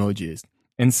list of emojis.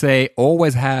 And say,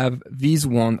 always have these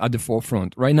one at the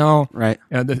forefront. Right now,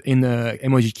 in the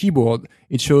emoji keyboard,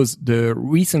 it shows the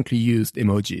recently used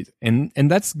emojis. And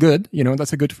that's good.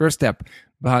 That's a good first step.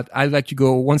 But I'd like to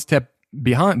go one step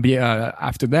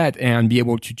after that and be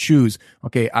able to choose,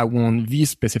 okay, I want these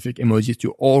specific emojis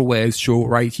to always show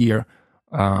right here,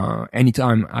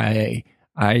 anytime I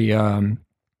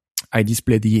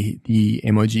display the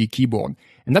emoji keyboard.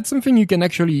 And that's something you can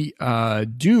actually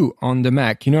do on the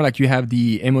Mac. Like you have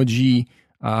the emoji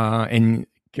and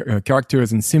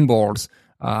characters and symbols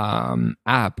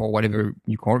app or whatever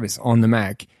you call this on the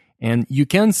Mac. And you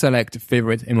can select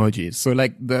favorite emojis. So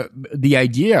like the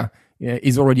idea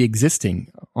is already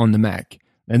existing on the Mac.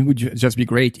 And it would just be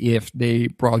great if they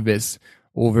brought this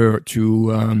over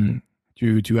to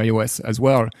iOS as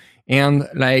well. And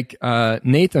like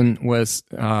Nathan was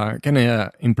kind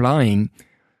of implying,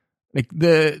 like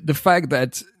the fact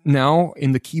that now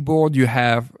in the keyboard you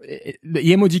have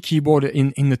the emoji keyboard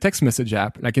in the text message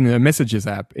app, like in the Messages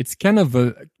app, it's kind of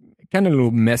a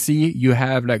little messy. You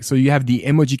have the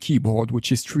emoji keyboard,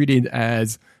 which is treated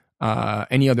as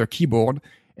any other keyboard,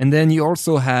 and then you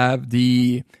also have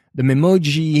the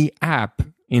Memoji app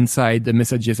inside the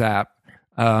Messages app.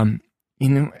 I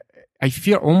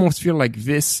almost feel like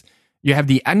this. You have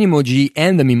the Animoji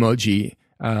and the Memoji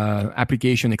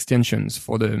application extensions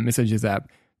for the Messages app.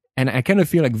 And I kind of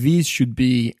feel like these should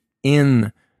be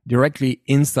directly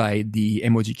inside the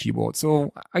emoji keyboard.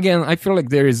 So again, I feel like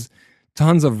there is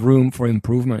tons of room for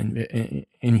improvement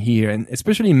in here, and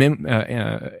especially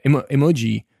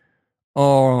emoji.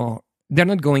 Or they're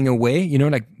not going away.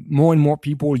 Like more and more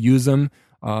people use them.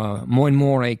 More and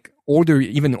more like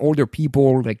even older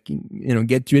people like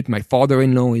get to it. My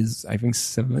father-in-law is I think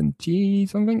 70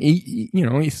 something.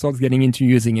 He starts getting into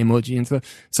using emoji and stuff.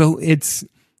 So it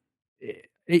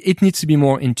needs to be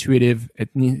more intuitive. It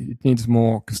needs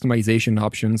more customization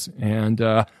options. And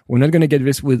we're not going to get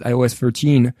this with iOS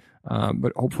 13,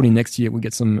 but hopefully next year we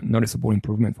get some noticeable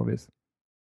improvement for this.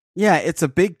 Yeah, it's a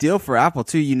big deal for Apple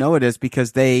too. It is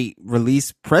because they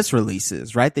release press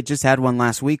releases, right? They just had one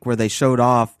last week where they showed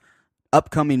off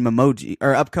upcoming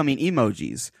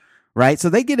emojis, right? So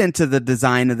they get into the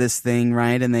design of this thing,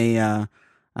 right? And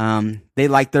they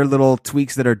like their little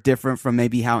tweaks that are different from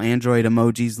maybe how Android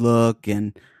emojis look,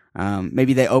 and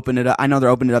maybe they open it up. I know they're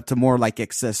opening it up to more like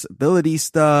accessibility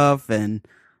stuff, and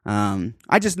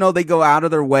I just know they go out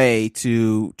of their way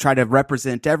to try to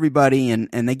represent everybody,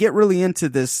 and they get really into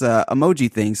this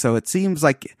emoji thing. So it seems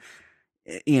like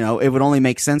it would only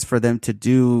make sense for them to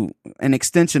do an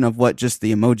extension of what just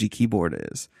the emoji keyboard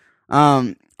is.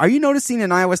 Are you noticing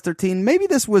in iOS 13? Maybe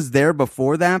this was there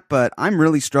before that, but I'm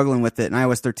really struggling with it in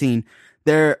iOS 13.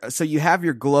 So you have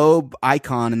your globe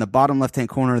icon in the bottom left-hand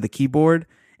corner of the keyboard,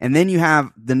 and then you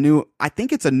have I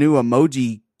think it's a new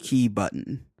emoji key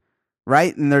button,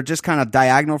 right? And they're just kind of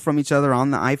diagonal from each other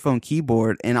on the iPhone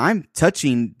keyboard. And I'm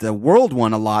touching the world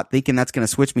one a lot, thinking that's going to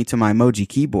switch me to my emoji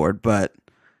keyboard, but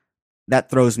that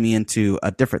throws me into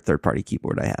a different third-party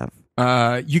keyboard I have.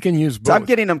 You can use both. So I'm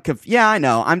getting them. Yeah, I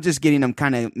know. I'm just getting them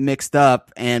kind of mixed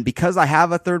up. And because I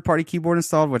have a third-party keyboard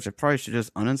installed, which I probably should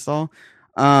just uninstall,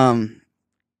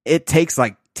 it takes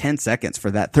like 10 seconds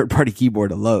for that third-party keyboard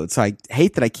to load. So I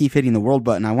hate that I keep hitting the world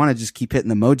button. I want to just keep hitting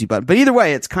the emoji button. But either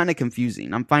way, it's kind of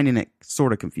confusing. I'm finding it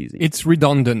sort of confusing. It's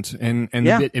redundant and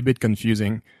yeah. a bit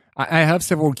confusing. I have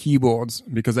several keyboards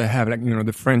because I have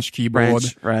the French keyboard.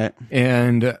 Right.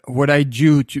 And what I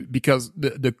do because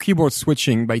the keyboard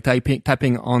switching by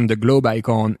tapping on the globe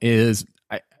icon is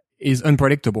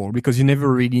unpredictable, because I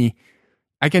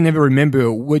can never remember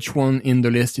which one in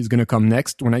the list is going to come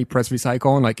next when I press this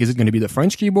icon. Like, is it going to be the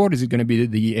French keyboard? Is it going to be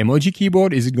the emoji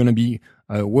keyboard? Is it going to be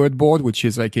a WordBoard, which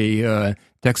is like a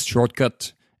text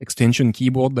shortcut extension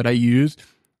keyboard that I use?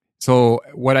 So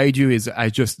what I do is I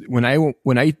just, when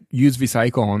I use this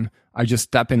icon, I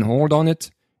just tap and hold on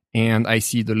it, and I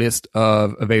see the list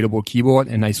of available keyboard,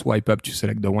 and I swipe up to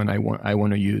select the one I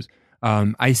want to use.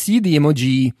 I see the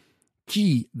emoji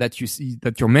key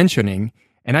that you're mentioning,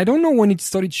 and I don't know when it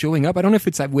started showing up. I don't know if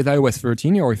it's with iOS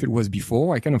 13 or if it was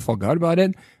before. I kind of forgot about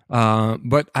it.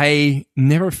 But I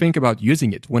never think about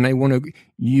using it. When I want to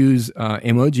use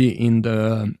emoji in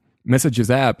the Messages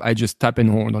app, I just tap and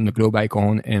hold on the globe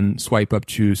icon and swipe up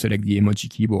to select the emoji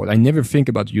keyboard. I never think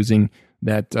about using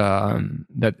that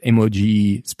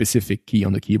emoji specific key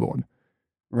on the keyboard.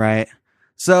 Right.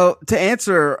 So to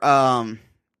answer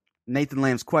Nathan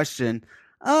Lamb's question,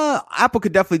 Apple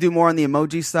could definitely do more on the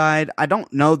emoji side. I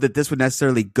don't know that this would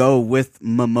necessarily go with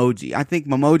Memoji. I think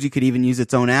Memoji could even use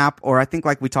its own app, or I think,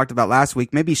 like we talked about last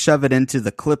week, maybe shove it into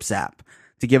the Clips app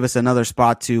to give us another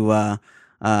spot to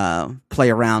play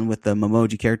around with the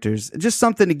Memoji characters. Just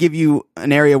something to give you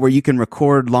an area where you can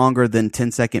record longer than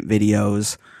 10-second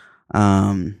videos.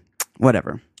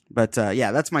 Whatever. But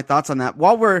yeah, that's my thoughts on that.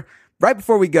 Right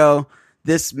before we go,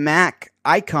 this Mac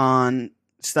icon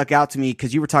stuck out to me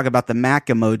because you were talking about the Mac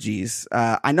emojis.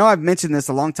 I know I've mentioned this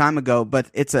a long time ago,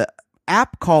 but it's an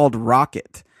app called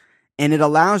Rocket, and it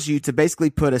allows you to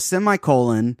basically put a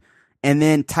semicolon and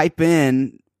then type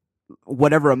in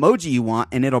whatever emoji you want,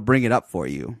 and it'll bring it up for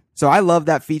you. So I love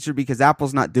that feature because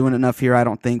Apple's not doing enough here, I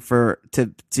don't think, to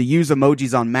use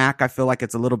emojis on Mac. I feel like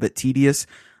it's a little bit tedious.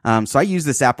 So I use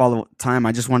this app all the time.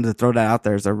 I just wanted to throw that out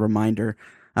there as a reminder.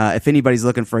 If anybody's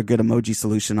looking for a good emoji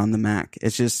solution on the Mac,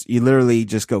 it's just, you literally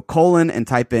just go colon and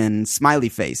type in smiley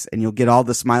face, and you'll get all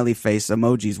the smiley face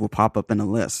emojis will pop up in a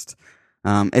list.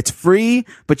 It's free,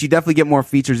 but you definitely get more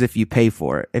features if you pay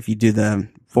for it, if you do the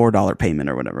 $4 payment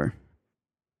or whatever.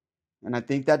 And I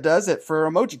think that does it for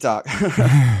Emoji Talk.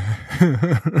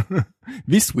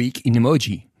 This week in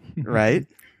emoji. Right.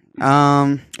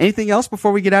 Anything else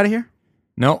before we get out of here?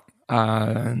 No.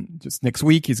 Just next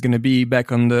week is going to be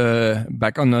back on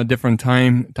a different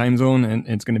time zone, and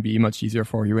it's going to be much easier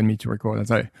for you and me to record,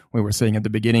 as we were saying at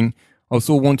the beginning.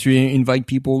 Also want to invite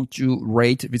people to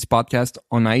rate this podcast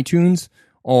on iTunes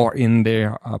or in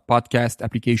their podcast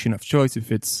application of choice,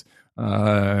 if it's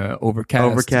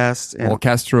Overcast yeah. or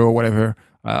Castro or whatever.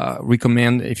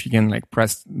 Recommend, if you can,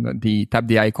 tap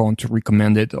the icon to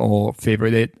recommend it or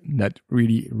favorite it. That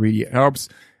really, really helps.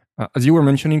 As you were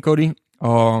mentioning, Cody,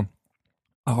 Our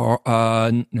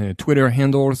Twitter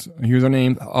handles,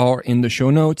 username are in the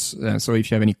show notes. So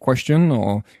if you have any question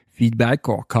or feedback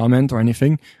or comment or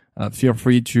anything, feel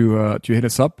free to hit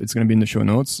us up. It's going to be in the show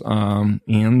notes.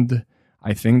 And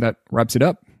I think that wraps it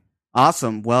up.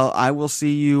 Awesome. Well, I will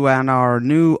see you on our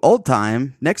new old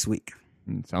time next week.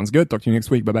 Sounds good. Talk to you next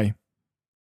week. Bye-bye.